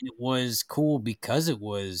 And it was cool because it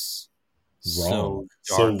was Wrong.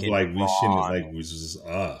 so dark and like we shouldn't raw. like we just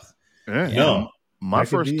Yeah. No. My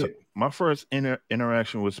first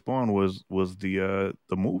interaction with Spawn was the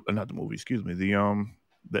movie, not the movie, excuse me,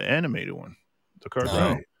 the animated one, the cartoon,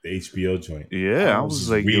 right, the HBO joint. Yeah, I was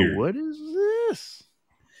like, weird. yo, what is this?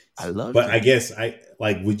 I love it. But I guess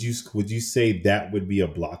would you say that would be a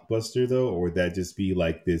blockbuster though, or would that just be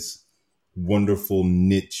like this wonderful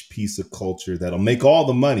niche piece of culture that'll make all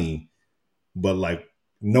the money, but like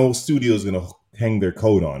no studio is gonna hang their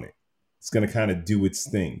coat on it. It's gonna kind of do its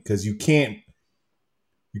thing because you can't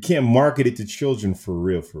market it to children for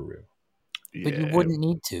real. But you wouldn't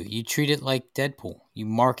need to. You treat it like Deadpool. You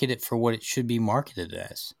market it for what it should be marketed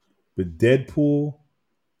as. But Deadpool,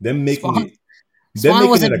 them making Spawn, it. Spawn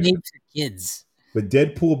wasn't made for kids. But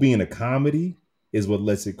Deadpool being a comedy is what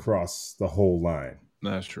lets it cross the whole line.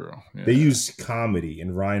 That's true. Yeah. They use comedy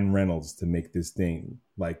and Ryan Reynolds to make this thing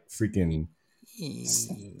like freaking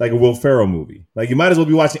like a Will Ferrell movie. Like you might as well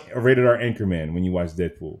be watching a rated R Anchorman when you watch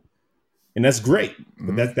Deadpool. And that's great.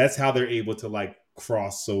 But that's how they're able to like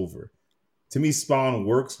cross over. To me, Spawn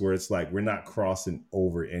works where it's like we're not crossing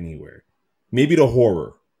over anywhere. Maybe the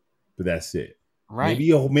horror, but that's it. Right. Maybe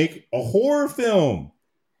you'll make a horror film.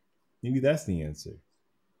 Maybe that's the answer.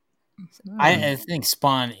 I think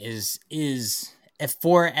Spawn is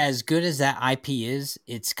for as good as that IP is,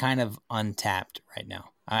 it's kind of untapped right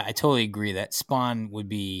now. I totally agree that Spawn would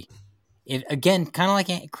be, again, kind of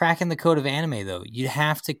like cracking the code of anime, though. You'd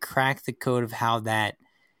have to crack the code of how that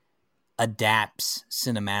adapts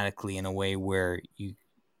cinematically in a way where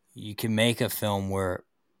you can make a film where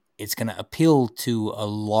it's going to appeal to a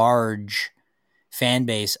large fan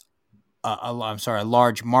base, a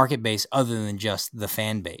large market base other than just the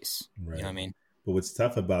fan base. Right. You know what I mean? But what's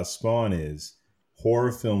tough about Spawn is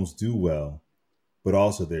horror films do well, but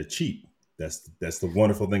also they're cheap. That's the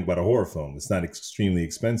wonderful thing about a horror film. It's not extremely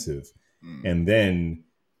expensive. And then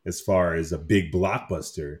as far as a big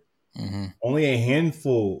blockbuster, only a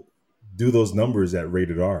handful do those numbers at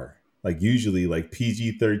rated R. Like usually like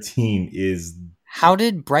PG-13 is. How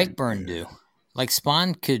did Brightburn do? Like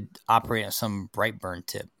Spawn could operate on some Brightburn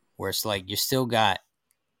tip where it's like you still got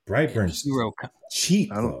Brightburn's cheap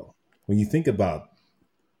though. When you think about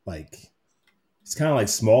like it's kind of like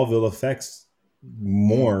Smallville effects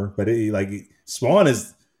more, but Spawn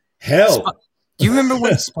is hell. Do you remember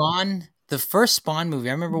when Spawn, the first Spawn movie?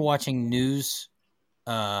 I remember watching news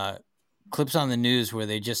clips on the news where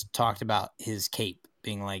they just talked about his cape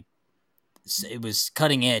being like it was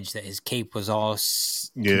cutting edge, that his cape was all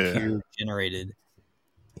computer generated.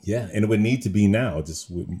 Yeah, and it would need to be now. Just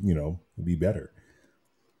would be better.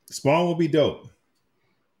 Spawn will be dope.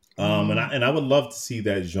 And I would love to see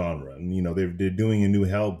that genre. And, they're doing a new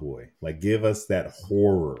Hellboy. Like, give us that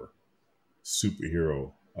horror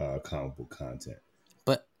superhero comic book content.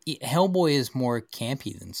 But Hellboy is more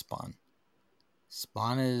campy than Spawn.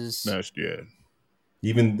 Spawn is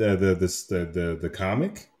even the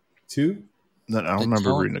comic too. No, I don't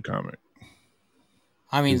remember reading the comic.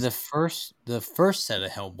 I mean, the first set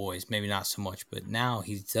of Hellboys, maybe not so much, but now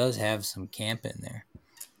he does have some camp in there.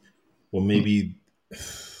 Well, maybe.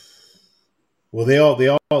 Well, they all.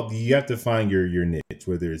 You have to find your niche,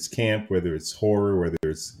 whether it's camp, whether it's horror, whether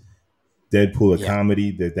it's Deadpool, a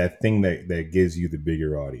comedy. That thing that gives you the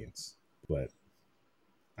bigger audience. But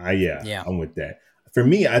I'm with that. For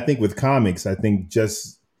me, I think with comics, I think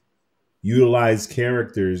just utilize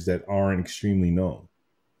characters that aren't extremely known.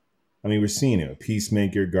 I mean, we're seeing it.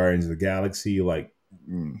 Peacemaker, Guardians of the Galaxy, like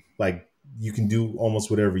you can do almost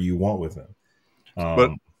whatever you want with them.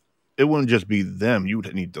 But it wouldn't just be them. You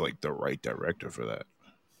would need the right director for that.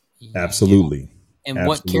 Absolutely. And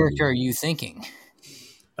what character are you thinking?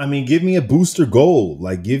 I mean, give me a Booster Gold.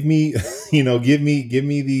 Like, give me, give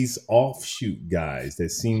me these offshoot guys that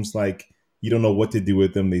seems like you don't know what to do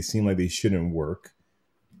with them. They seem like they shouldn't work.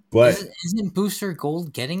 But isn't Booster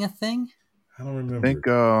Gold getting a thing? I don't remember. I think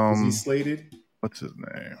is he slated? What's his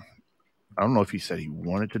name? I don't know if he said he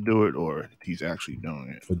wanted to do it or he's actually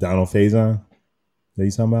doing it. For Donald Faison? That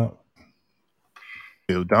you talking about?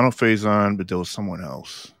 It was Donald Faison, but there was someone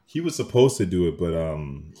else. He was supposed to do it, but I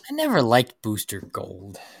never liked Booster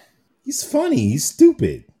Gold. He's funny. He's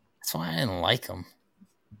stupid. That's why I didn't like him.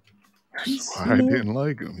 That's why I didn't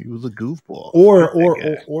like him. He was a goofball.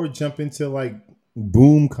 Or jump into like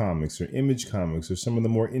Boom Comics or Image Comics or some of the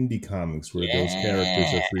more indie comics where those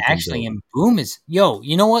characters are freaking actually dope. In Boom is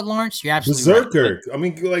you know what, Lawrence? You're absolutely Berserker. Right. I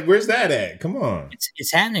mean, like, where's that at? Come on.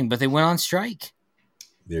 It's happening, but they went on strike.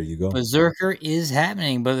 There you go. Berserker is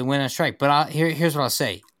happening, but it went on strike. But here's what I'll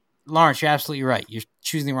say. Lawrence, you're absolutely right. You're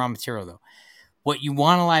choosing the wrong material, though. What you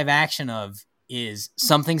want a live action of is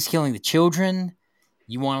Something's Killing the Children.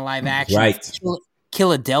 You want a live action of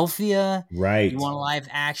Philadelphia. Right. You want a live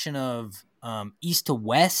action of East to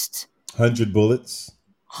West. 100 Bullets.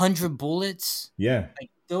 100 Bullets. Yeah. Like,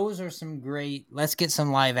 those are some great. Let's get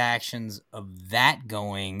some live actions of that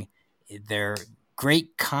going. They're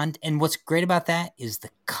great content. And what's great about that is the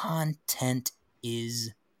content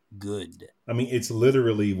is good. I mean, it's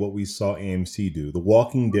literally what we saw AMC do. The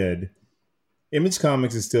Walking Dead. Image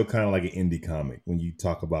Comics is still kind of like an indie comic when you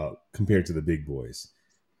talk about compared to the big boys.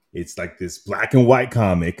 It's like this black and white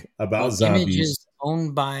comic about zombies. Image is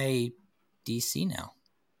owned by DC now.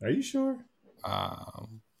 Are you sure?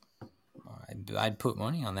 I'd put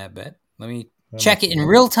money on that bet. Let me check it in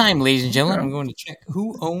real time, ladies and gentlemen. I'm going to check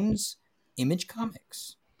who owns Image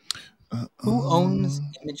Comics. Who owns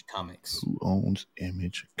Image Comics? Who owns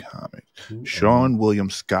Image Comics? Sean William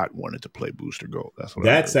Scott wanted to play Booster Gold.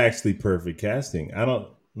 That's actually perfect casting. I don't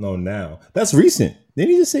know now. That's recent.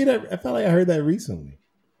 Didn't he just say that? I felt like I heard that recently.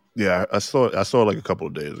 Yeah, I saw it like a couple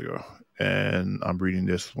of days ago, and I'm reading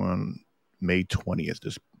this one May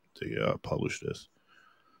 20th. They published this.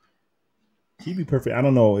 He'd be perfect. I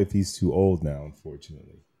don't know if he's too old now,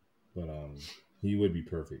 unfortunately, but he would be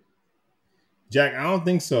perfect. Jack, I don't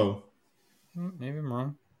think so. Maybe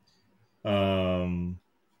I'm wrong.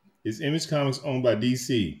 Is Image Comics owned by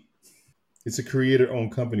DC? It's a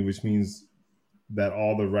creator-owned company, which means that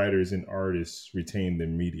all the writers and artists retain their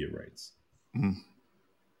media rights.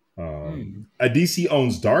 A DC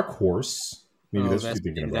owns Dark Horse. Maybe that's what you're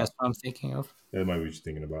thinking about. That's what I'm thinking of. That might be what you're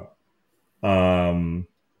thinking about.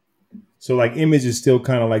 So like Image is still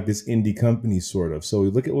kind of like this indie company sort of. So we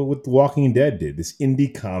look at what The Walking Dead did. This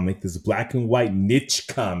indie comic, this black and white niche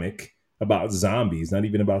comic about zombies, not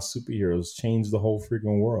even about superheroes, changed the whole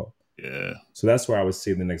freaking world. Yeah. So that's where I would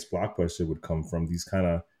say the next blockbuster would come from, these kind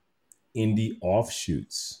of indie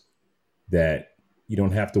offshoots that you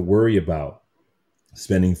don't have to worry about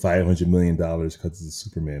spending $500 million because it's a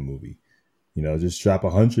Superman movie. You know, just drop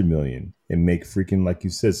 $100 million and make freaking, like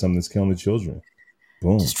you said, something that's killing the children.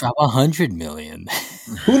 Boom. Just drop $100 million.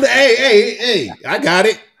 Hey, I got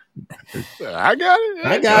it. I got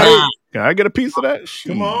it. Can I get a piece of that?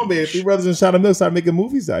 Come on, man. Three Brothers and Shot of Milk start making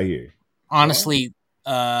movies out here. Honestly,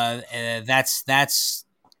 that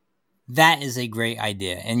is a great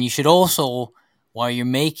idea. And you should also, while you're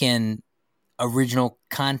making original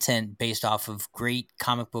content based off of great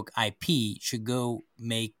comic book IP, should go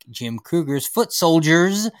make Jim Kruger's Foot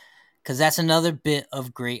Soldiers, because that's another bit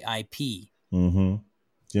of great IP. Mm-hmm.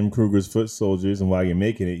 Jim Kruger's Foot Soldiers, and while you're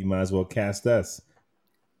making it, you might as well cast us.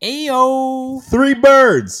 Ayo! 3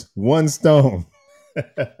 birds, 1 stone.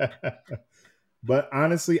 But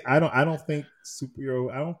honestly, I don't think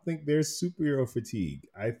there's superhero fatigue.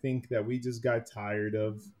 I think that we just got tired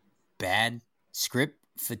of bad script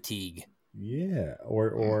fatigue. Yeah,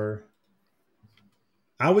 or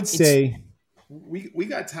I would say we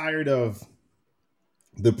got tired of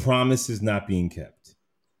the promises not being kept.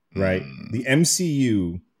 Right? The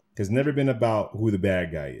MCU has never been about who the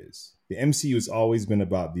bad guy is. The MCU has always been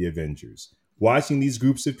about the Avengers. Watching these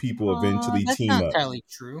groups of people eventually team up. That's not entirely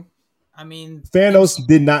true. I mean, Thanos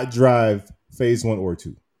did not drive phase 1 or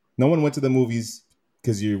 2. No one went to the movies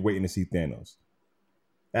because you're waiting to see Thanos.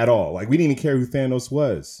 At all. Like, we didn't even care who Thanos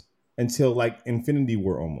was until like Infinity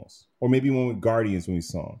War almost. Or maybe one with Guardians when we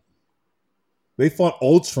saw him. They fought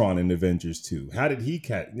Ultron in Avengers 2. How did he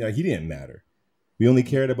he didn't matter. We only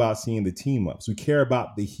cared about seeing the team ups. We care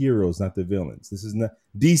about the heroes, not the villains. This is not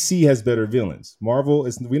DC has better villains. Marvel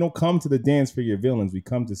is. We don't come to the dance for your villains. We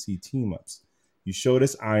come to see team ups. You showed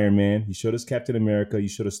us Iron Man. You showed us Captain America. You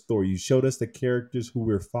showed us Thor. You showed us the characters who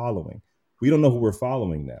we're following. We don't know who we're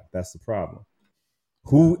following now. That's the problem.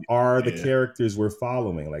 Who are the characters we're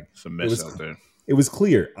following? Like, it's a mess out there. It was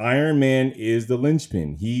clear. Iron Man is the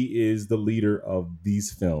linchpin. He is the leader of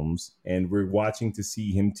these films, and we're watching to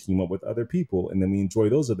see him team up with other people, and then we enjoy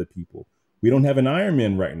those other people. We don't have an Iron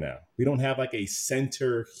Man right now. We don't have like a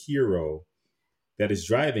center hero that is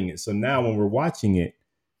driving it. So now when we're watching it,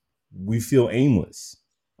 we feel aimless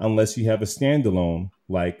unless you have a standalone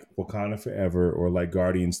like Wakanda Forever or like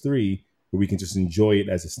Guardians 3, where we can just enjoy it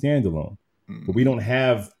as a standalone. But we don't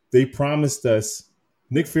have, they promised us,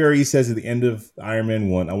 Nick Fury says at the end of Iron Man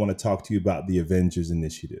 1, I want to talk to you about the Avengers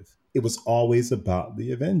Initiative. It was always about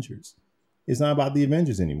the Avengers. It's not about the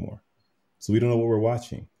Avengers anymore. So we don't know what we're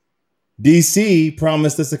watching. DC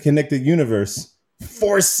promised us a connected universe,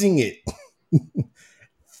 forcing it.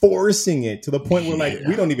 Forcing it to the point where like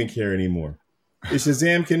we don't even care anymore. Is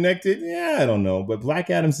Shazam connected? Yeah, I don't know. But Black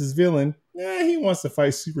Adam's his villain. Yeah, he wants to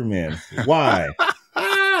fight Superman. Why?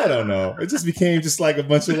 I don't know. It just became just like a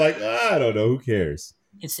bunch of like, I don't know. Who cares?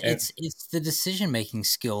 It's the decision making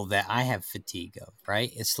skill that I have fatigue of,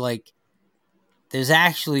 right? It's like there's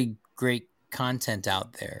actually great content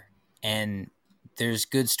out there, and there's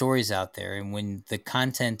good stories out there, and when the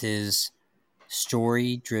content is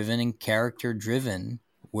story driven and character driven,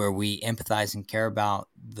 where we empathize and care about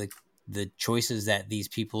the choices that these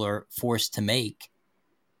people are forced to make,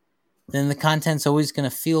 then the content's always going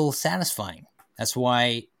to feel satisfying. That's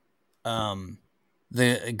why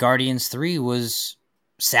the Guardians 3 was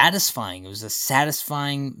satisfying. It was a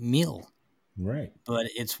satisfying meal. Right. But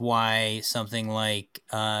it's why something like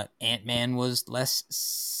Ant-Man was less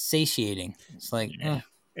satiating. It's like, and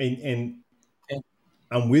okay.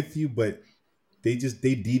 I'm with you, but they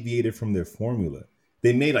deviated from their formula.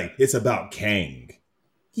 They made like, it's about Kang.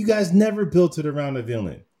 You guys never built it around a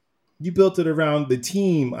villain. You built it around the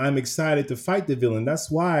team. I'm excited to fight the villain. That's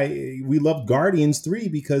why we love Guardians 3,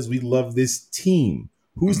 because we love this team.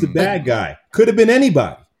 Who's the bad guy? Could have been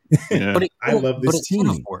anybody. Yeah. I love this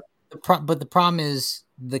team. But the problem is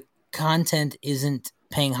the content isn't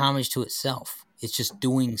paying homage to itself. It's just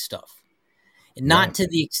doing stuff. And not to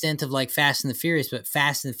the extent of like Fast and the Furious, but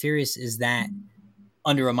Fast and the Furious is that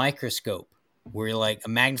under a microscope where you're like a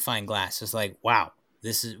magnifying glass. It's like, wow,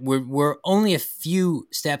 we're only a few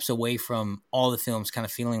steps away from all the films kind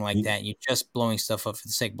of feeling like that. You're just blowing stuff up for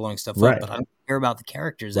the sake of blowing stuff up, but I don't care about the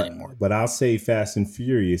characters anymore. But I'll say Fast and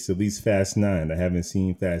Furious, at least Fast 9. I haven't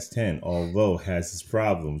seen Fast 10, although it has its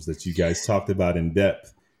problems that you guys talked about in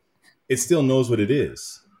depth. It still knows what it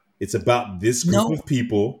is. It's about this group of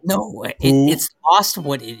people. No, it's lost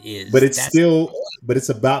what it is. But it's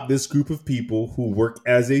about this group of people who work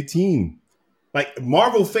as a team. Like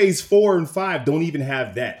Marvel Phase 4 and 5 don't even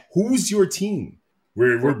have that. Who's your team?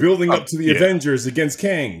 We're building up to the Avengers against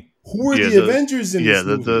Kang. Who are the Avengers in this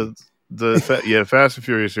movie? Fast and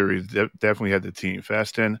Furious series definitely had the team.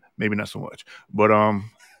 Fast 10, maybe not so much. But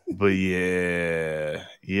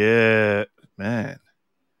man.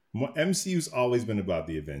 MCU's always been about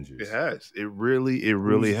the Avengers. It has. It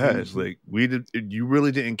really has. Like you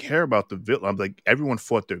really didn't care about the villain. Like everyone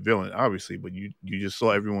fought their villain, obviously, but you just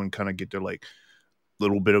saw everyone kind of get their like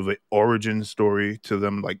little bit of an origin story to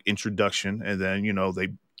them, like introduction, and then they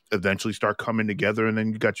eventually start coming together, and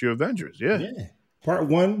then you got your Avengers. Yeah. Part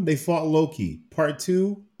 1, they fought Loki. Part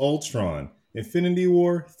 2, Ultron. Infinity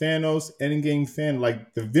War, Thanos, Endgame,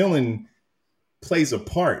 like the villain plays a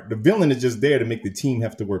part. The villain is just there to make the team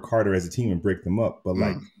have to work harder as a team and break them up. But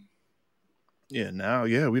like, we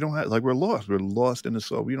don't have, like, we're lost. We're lost in the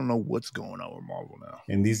soul. We don't know what's going on with Marvel now.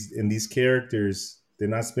 And these characters, they're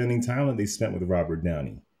not spending time that they spent with Robert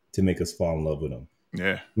Downey to make us fall in love with them.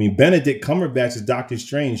 Yeah. I mean, Benedict Cumberbatch's Doctor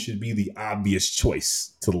Strange should be the obvious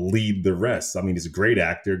choice to lead the rest. I mean, he's a great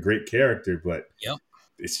actor, great character, but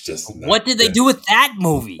it's just not. What did they do with that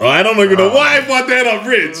movie? Oh, I don't even know why I brought that up,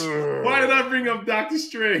 Rich. Why did I bring up Doctor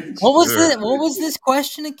Strange? What was this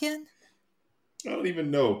question again? I don't even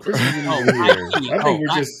know. Chris isn't even here. I think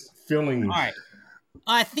we're just feeling. All right.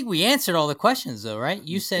 I think we answered all the questions, though, right?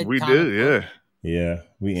 You said we did, yeah. Yeah,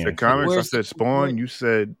 we answered. Comics. I said Spawn. You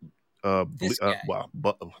said I'm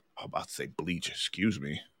about to say Bleach. Excuse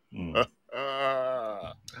me.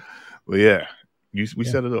 Well, yeah, we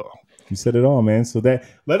said it all. You said it all, man. So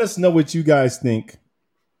let us know what you guys think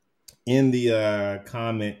in the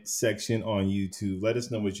comment section on YouTube. Let us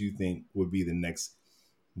know what you think would be the next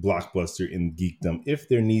blockbuster in geekdom, if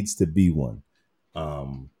there needs to be one.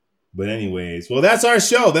 But anyways, well, that's our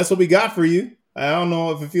show. That's what we got for you. I don't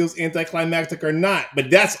know if it feels anticlimactic or not, but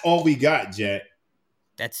that's all we got, Jet.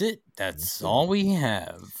 That's it. That's all we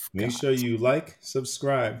have. Make sure you like,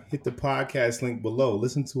 subscribe, hit the podcast link below.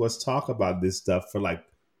 Listen to us talk about this stuff for like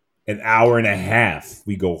an hour and a half.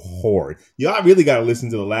 We go hard. Y'all really got to listen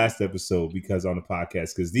to the last episode because on the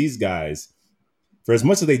podcast, because these guys, for as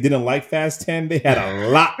much as they didn't like Fast 10, they had a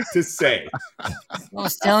lot to say. I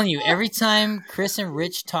was telling you, every time Chris and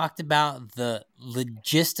Rich talked about the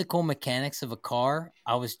logistical mechanics of a car,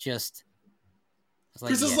 I was like,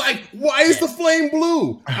 Chris is like, why is the flame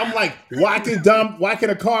blue? I'm like, why can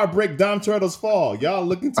a car break Dom Turtle's fall? Y'all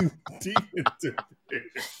looking too deep into it.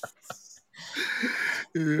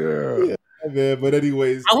 Yeah, man. But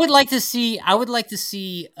anyways, I would like to see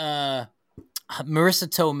Marissa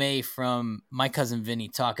Tomei from My Cousin Vinny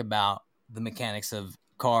talk about the mechanics of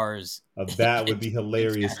cars. That would be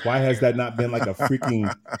hilarious. Why has that not been like a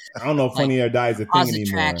freaking, I don't know if Funny or Die is a thing anymore.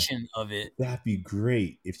 Attraction of it. That'd be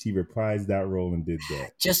great if she reprised that role and did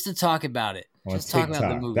that. Just to talk about it. On Just TikTok. talk about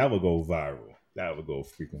the movie. That would go viral. That would go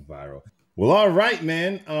freaking viral. Well, all right,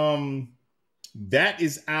 man. That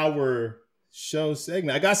is our show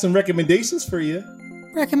segment. I got some recommendations for you.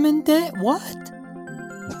 What?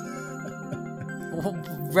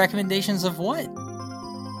 Recommendations of what?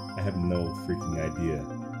 I have no freaking idea.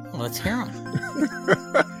 Let's hear them.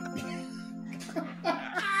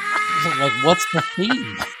 Like, what's the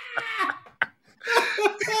theme?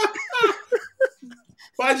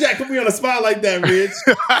 Why Jack put me on a spot like that, Rich?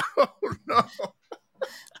 I don't know.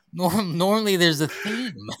 Normally there's a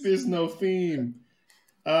theme. There's no theme.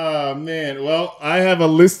 Man. Well, I have a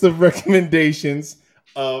list of recommendations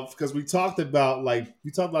because we talked about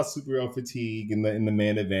superhero fatigue in the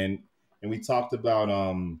main event, and we talked about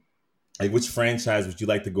like which franchise would you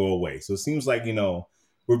like to go away. So it seems like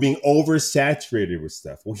we're being oversaturated with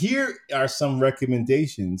stuff. Well, here are some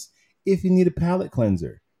recommendations if you need a palate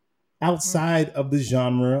cleanser outside of the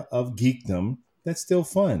genre of geekdom. That's still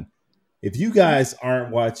fun. If you guys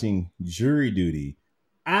aren't watching Jury Duty,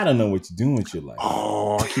 I don't know what you're doing with your life.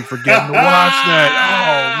 Oh, I keep forgetting to watch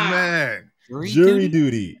that. Oh, man. Jury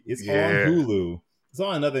Duty. It's on Hulu. It's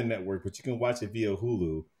on another network, but you can watch it via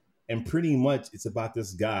Hulu. And pretty much it's about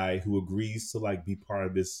this guy who agrees to be part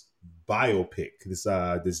of this biopic, this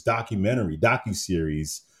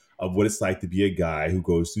docu-series of what it's like to be a guy who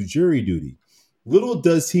goes through jury duty. Little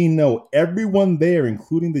does he know, everyone there,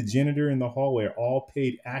 including the janitor in the hallway, are all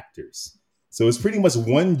paid actors. So it's pretty much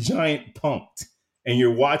one giant punked. And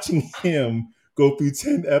you're watching him go through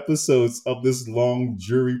 10 episodes of this long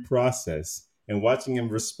jury process and watching him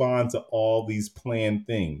respond to all these planned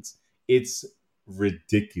things. It's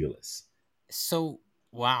ridiculous. So,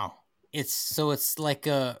 wow. It's like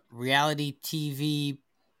a reality TV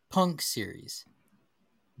punk series.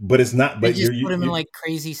 But it's not. But you put him in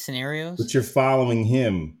crazy scenarios. But you're following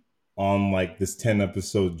him on this 10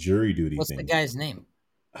 episode jury duty What's thing. What's the guy's name?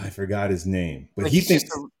 I forgot his name. But he thinks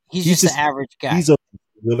he's just an average guy. He's a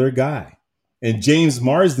regular guy. And James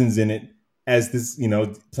Marsden's in it as this,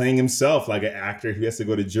 playing himself like an actor who has to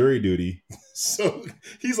go to jury duty. So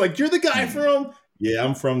he's like, "You're the guy from?" "Yeah,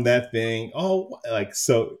 I'm from that thing." Oh,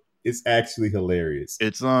 so it's actually hilarious.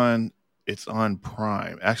 It's on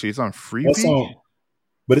Prime. Actually, it's on Freevee.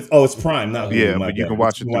 But it's Prime, not Hulu. But you can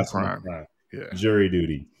watch it through Prime. Yeah. Jury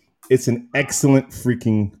Duty. It's an excellent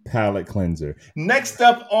freaking palate cleanser. Next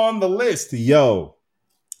up on the list,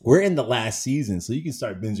 we're in the last season, so you can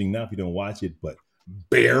start binging now if you don't watch it. But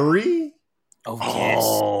Barry? Oh, yes.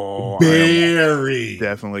 Oh, Barry.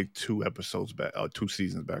 Definitely 2 episodes back. 2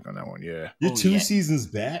 seasons back on that one, yeah. You're 2 seasons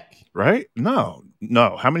back? Right? No.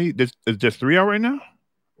 How many? Is there 3 out right now?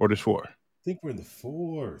 Or there's 4? I think we're in the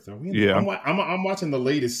 4th. Are we? I'm watching the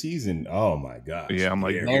latest season. Oh my gosh! Yeah, I'm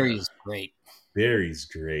like Barry's great. Barry's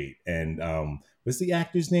great, and what's the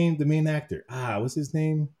actor's name? The main actor. What's his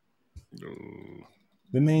name?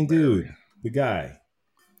 The main dude, the guy.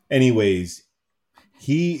 Anyways,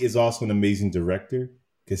 he is also an amazing director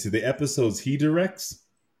because the episodes he directs,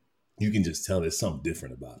 you can just tell there's something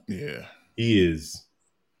different about him. Yeah, he is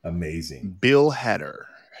amazing. Bill Hader.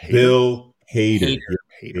 Bill Hader.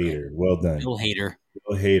 Well done. Bill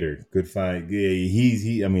Hader. Good find.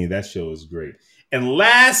 Yeah, I mean, that show is great. And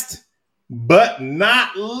last but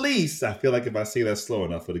not least, I feel like if I say that slow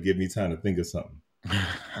enough, it'll give me time to think of something.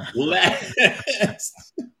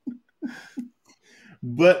 Last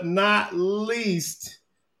but not least,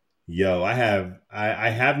 I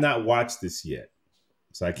have not watched this yet,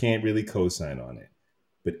 so I can't really co-sign on it.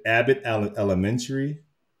 But Abbott Elementary,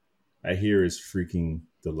 I hear, is freaking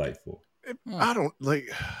delightful. I don't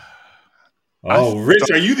like. Oh,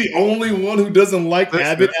 Rich, are you the only one who doesn't like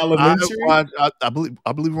Abbott Elementary? I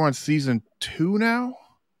believe we're on season 2 now.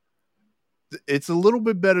 It's a little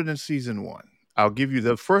bit better than season 1. I'll give you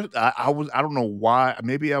the first. I don't know why.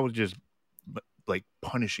 Maybe I was just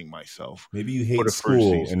punishing myself. Maybe you hate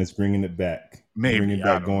school and it's bringing it back. Maybe bringing it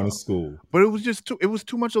back going to school. But it was just too. It was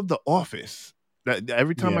too much of The Office.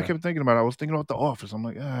 Every time I kept thinking about it, I was thinking about The Office. I'm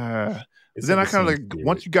like, Then I kind of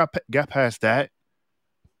once you got past that,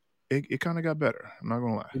 it kind of got better. I'm not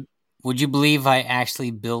gonna lie. Would you believe I actually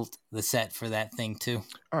built the set for that thing too?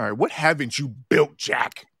 All right, what haven't you built,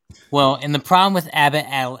 Jack? Well, and the problem with Abbott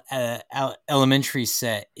Elementary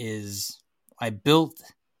set is I built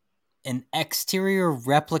an exterior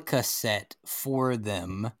replica set for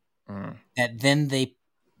them that then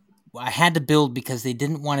I had to build because they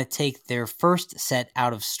didn't want to take their first set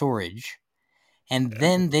out of storage. And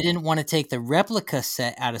then they didn't want to take the replica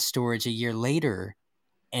set out of storage a year later,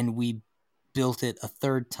 and we built it a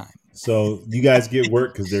third time. So you guys get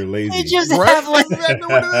work because they're lazy. They just have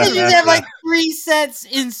 3 sets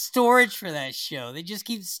in storage for that show. They just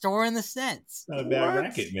keep storing the sets. Not a bad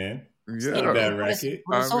racket, man. Yeah, not a bad racket.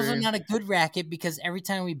 But it's also not a good racket because every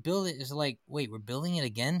time we build it, it's like, wait, we're building it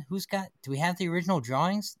again? Do we have the original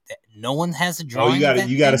drawings? No one has a drawing.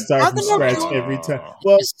 You gotta start from scratch every time.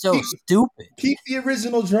 Well, it's so stupid. Keep the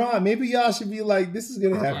original drawing. Maybe y'all should be like, this is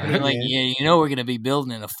gonna happen again. Like, yeah, we're gonna be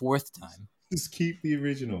building it a fourth time. Just keep the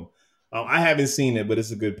original. I haven't seen it, but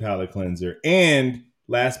it's a good palate cleanser. And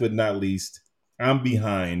last but not least, I'm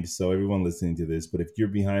behind. So everyone listening to this, but if you're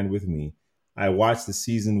behind with me, I watched the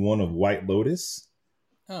season 1 of White Lotus.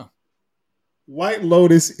 Oh. White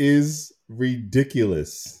Lotus is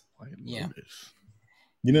ridiculous. White Yeah. Lotus.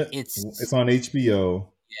 You know, it's on HBO.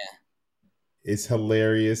 Yeah. It's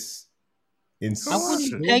hilarious. I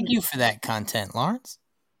wouldn't beg you for that content, Lawrence.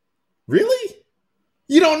 Really?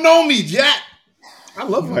 You don't know me, Jack. I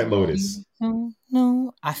love White Lotus. No.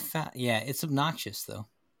 It's obnoxious though.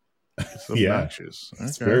 It's obnoxious.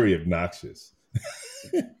 It's very obnoxious.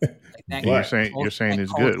 Like you're saying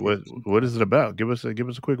it's good. What is it about? Give us a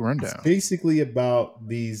quick rundown. It's basically about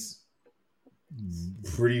these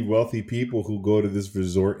pretty wealthy people who go to this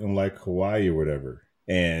resort in like Hawaii or whatever,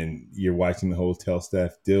 and you're watching the hotel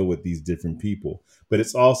staff deal with these different people. But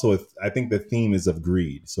it's also, I think the theme is of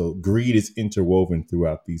greed. So greed is interwoven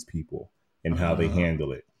throughout these people and how they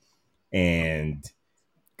handle it. And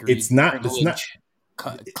greed, it's not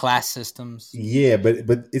class systems. Yeah,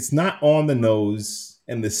 but it's not on the nose,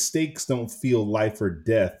 and the stakes don't feel life or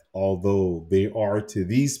death, although they are to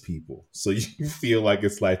these people. So you feel like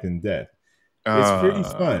it's life and death. It's pretty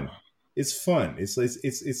fun. It's fun. It's a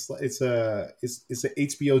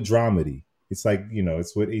HBO dramedy. It's like,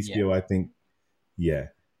 it's what HBO, I think. Yeah.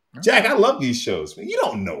 Jack, I love these shows. You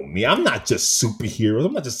don't know me. I'm not just superheroes.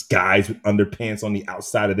 I'm not just guys with underpants on the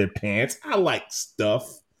outside of their pants. I like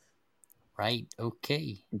stuff. Right.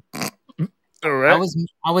 Okay. All right.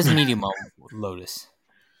 I was medium on Lotus.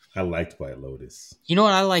 I liked White Lotus. You know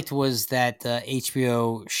what I liked was that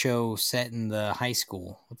HBO show set in the high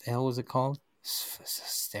school. What the hell was it called? It's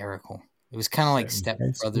hysterical. It was kind of like Step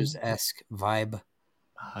Brothers-esque vibe.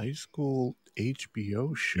 High school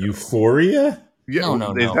HBO show. Euphoria? Yeah,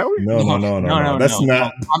 no. No. That's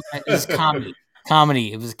not. It was comedy.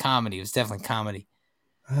 Comedy. It was comedy. It was definitely comedy.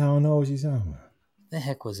 I don't know what you're talking about. The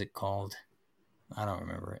heck was it called? I don't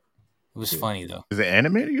remember it. It was funny though. Is it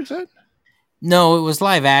animated, you said? No, it was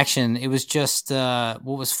live action. It was just what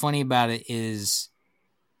was funny about it is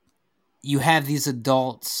you have these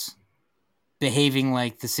adults behaving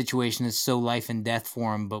like the situation is so life and death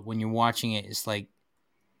for them, but when you're watching it, it's like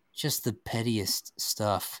just the pettiest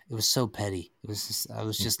stuff. It was so petty. I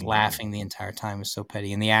was just laughing the entire time. It was so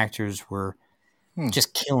petty, and the actors were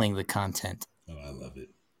just killing the content. Oh, I love it.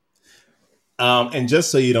 And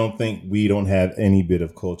just so you don't think we don't have any bit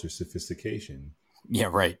of culture sophistication. Yeah,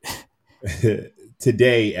 right.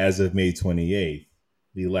 Today, as of May 28th,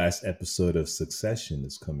 the last episode of Succession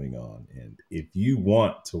is coming on. And if you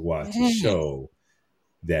want to watch a show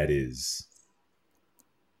that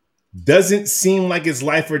doesn't seem like it's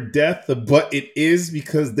life or death, but it is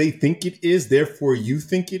because they think it is, therefore you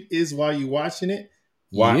think it is while you're watching it,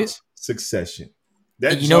 watch Succession.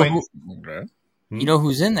 You know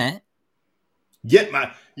who's in that? We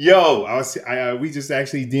just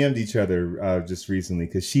actually DM'd each other just recently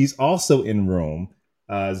because she's also in Rome.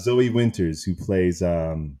 Zoe Winters, who plays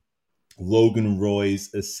Logan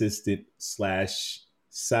Roy's assistant /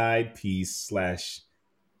 side piece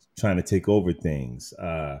 / trying to take over things.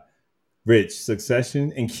 Rich,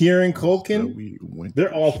 Succession, and Kieran Culkin.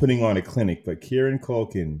 They're all putting on a clinic, but Kieran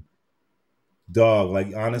Culkin, dog,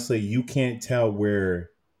 like honestly, you can't tell where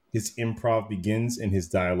his improv begins and his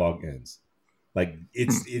dialogue ends. Like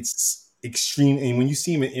it's extreme, and when you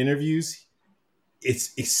see him in interviews,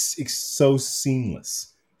 it's so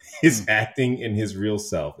seamless. His acting and his real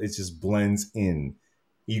self, it just blends in.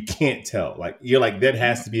 You can't tell. Like you're like that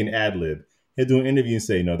has to be an ad lib. He'll do an interview and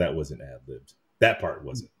say, "No, that wasn't ad libbed. That part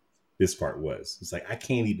wasn't. This part was." It's like I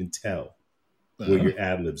can't even tell where your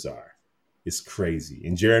ad libs are. It's crazy.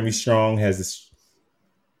 And Jeremy Strong has this,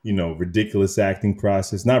 ridiculous acting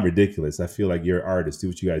process. Not ridiculous. I feel like you're an artist. Do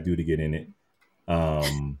what you got to do to get in it.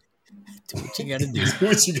 Do what you gotta do. Do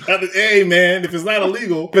what you gotta. Hey man, if it's not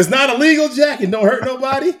illegal, Jack, and don't hurt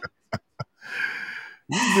nobody,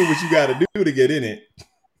 you do what you gotta do to get in it.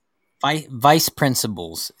 Vice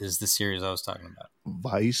Principals is the series I was talking about.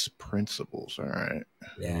 Vice Principals, all right.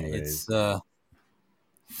 Yeah, it's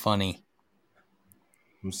funny.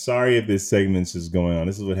 I'm sorry if this segment's just going on.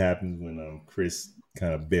 This is what happens when Chris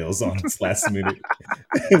kind of bails on us last minute.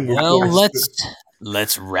 Well,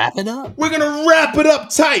 Let's wrap it up. We're going to wrap it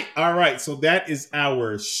up tight. All right. So that is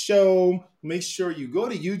our show. Make sure you go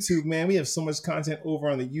to YouTube, man. We have so much content over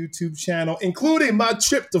on the YouTube channel, including my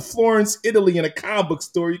trip to Florence, Italy in a comic book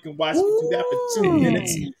store. You can watch me do that for 2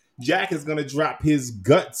 minutes. Jack is going to drop his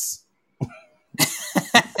guts.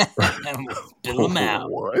 Spill them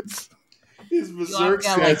out. What? His berserk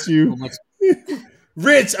statue.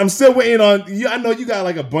 Rich, I'm still waiting on you. I know you got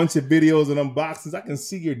like a bunch of videos and unboxings. I can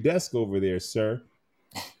see your desk over there, sir.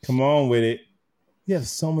 Come on with it. You have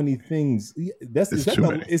so many things.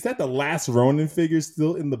 Is that the last Ronin figure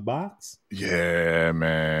still in the box? Yeah,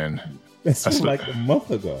 man. That's like a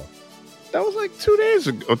month ago. That was like 2 days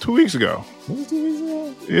ago or 2 weeks ago. Was it 2 weeks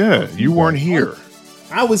ago? Yeah, you weren't here.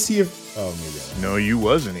 I was here. Oh, maybe. No, you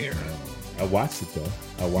wasn't here. I watched it though.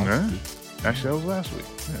 I watched it. Actually, that was last week.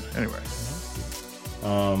 Yeah, anyway.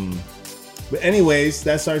 But anyways,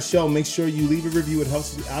 that's our show. Make sure you leave a review. It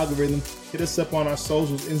helps with the algorithm. Hit us up on our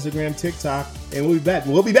socials, Instagram, TikTok, and we'll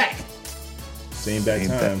be back. Same bad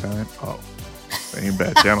time. Oh, same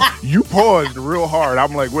bad channel. You paused real hard.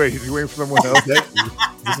 I'm like, wait, is he waiting for someone else? This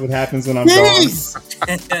is what happens when I'm gone.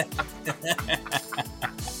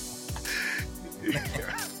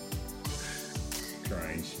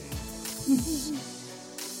 Crying shame.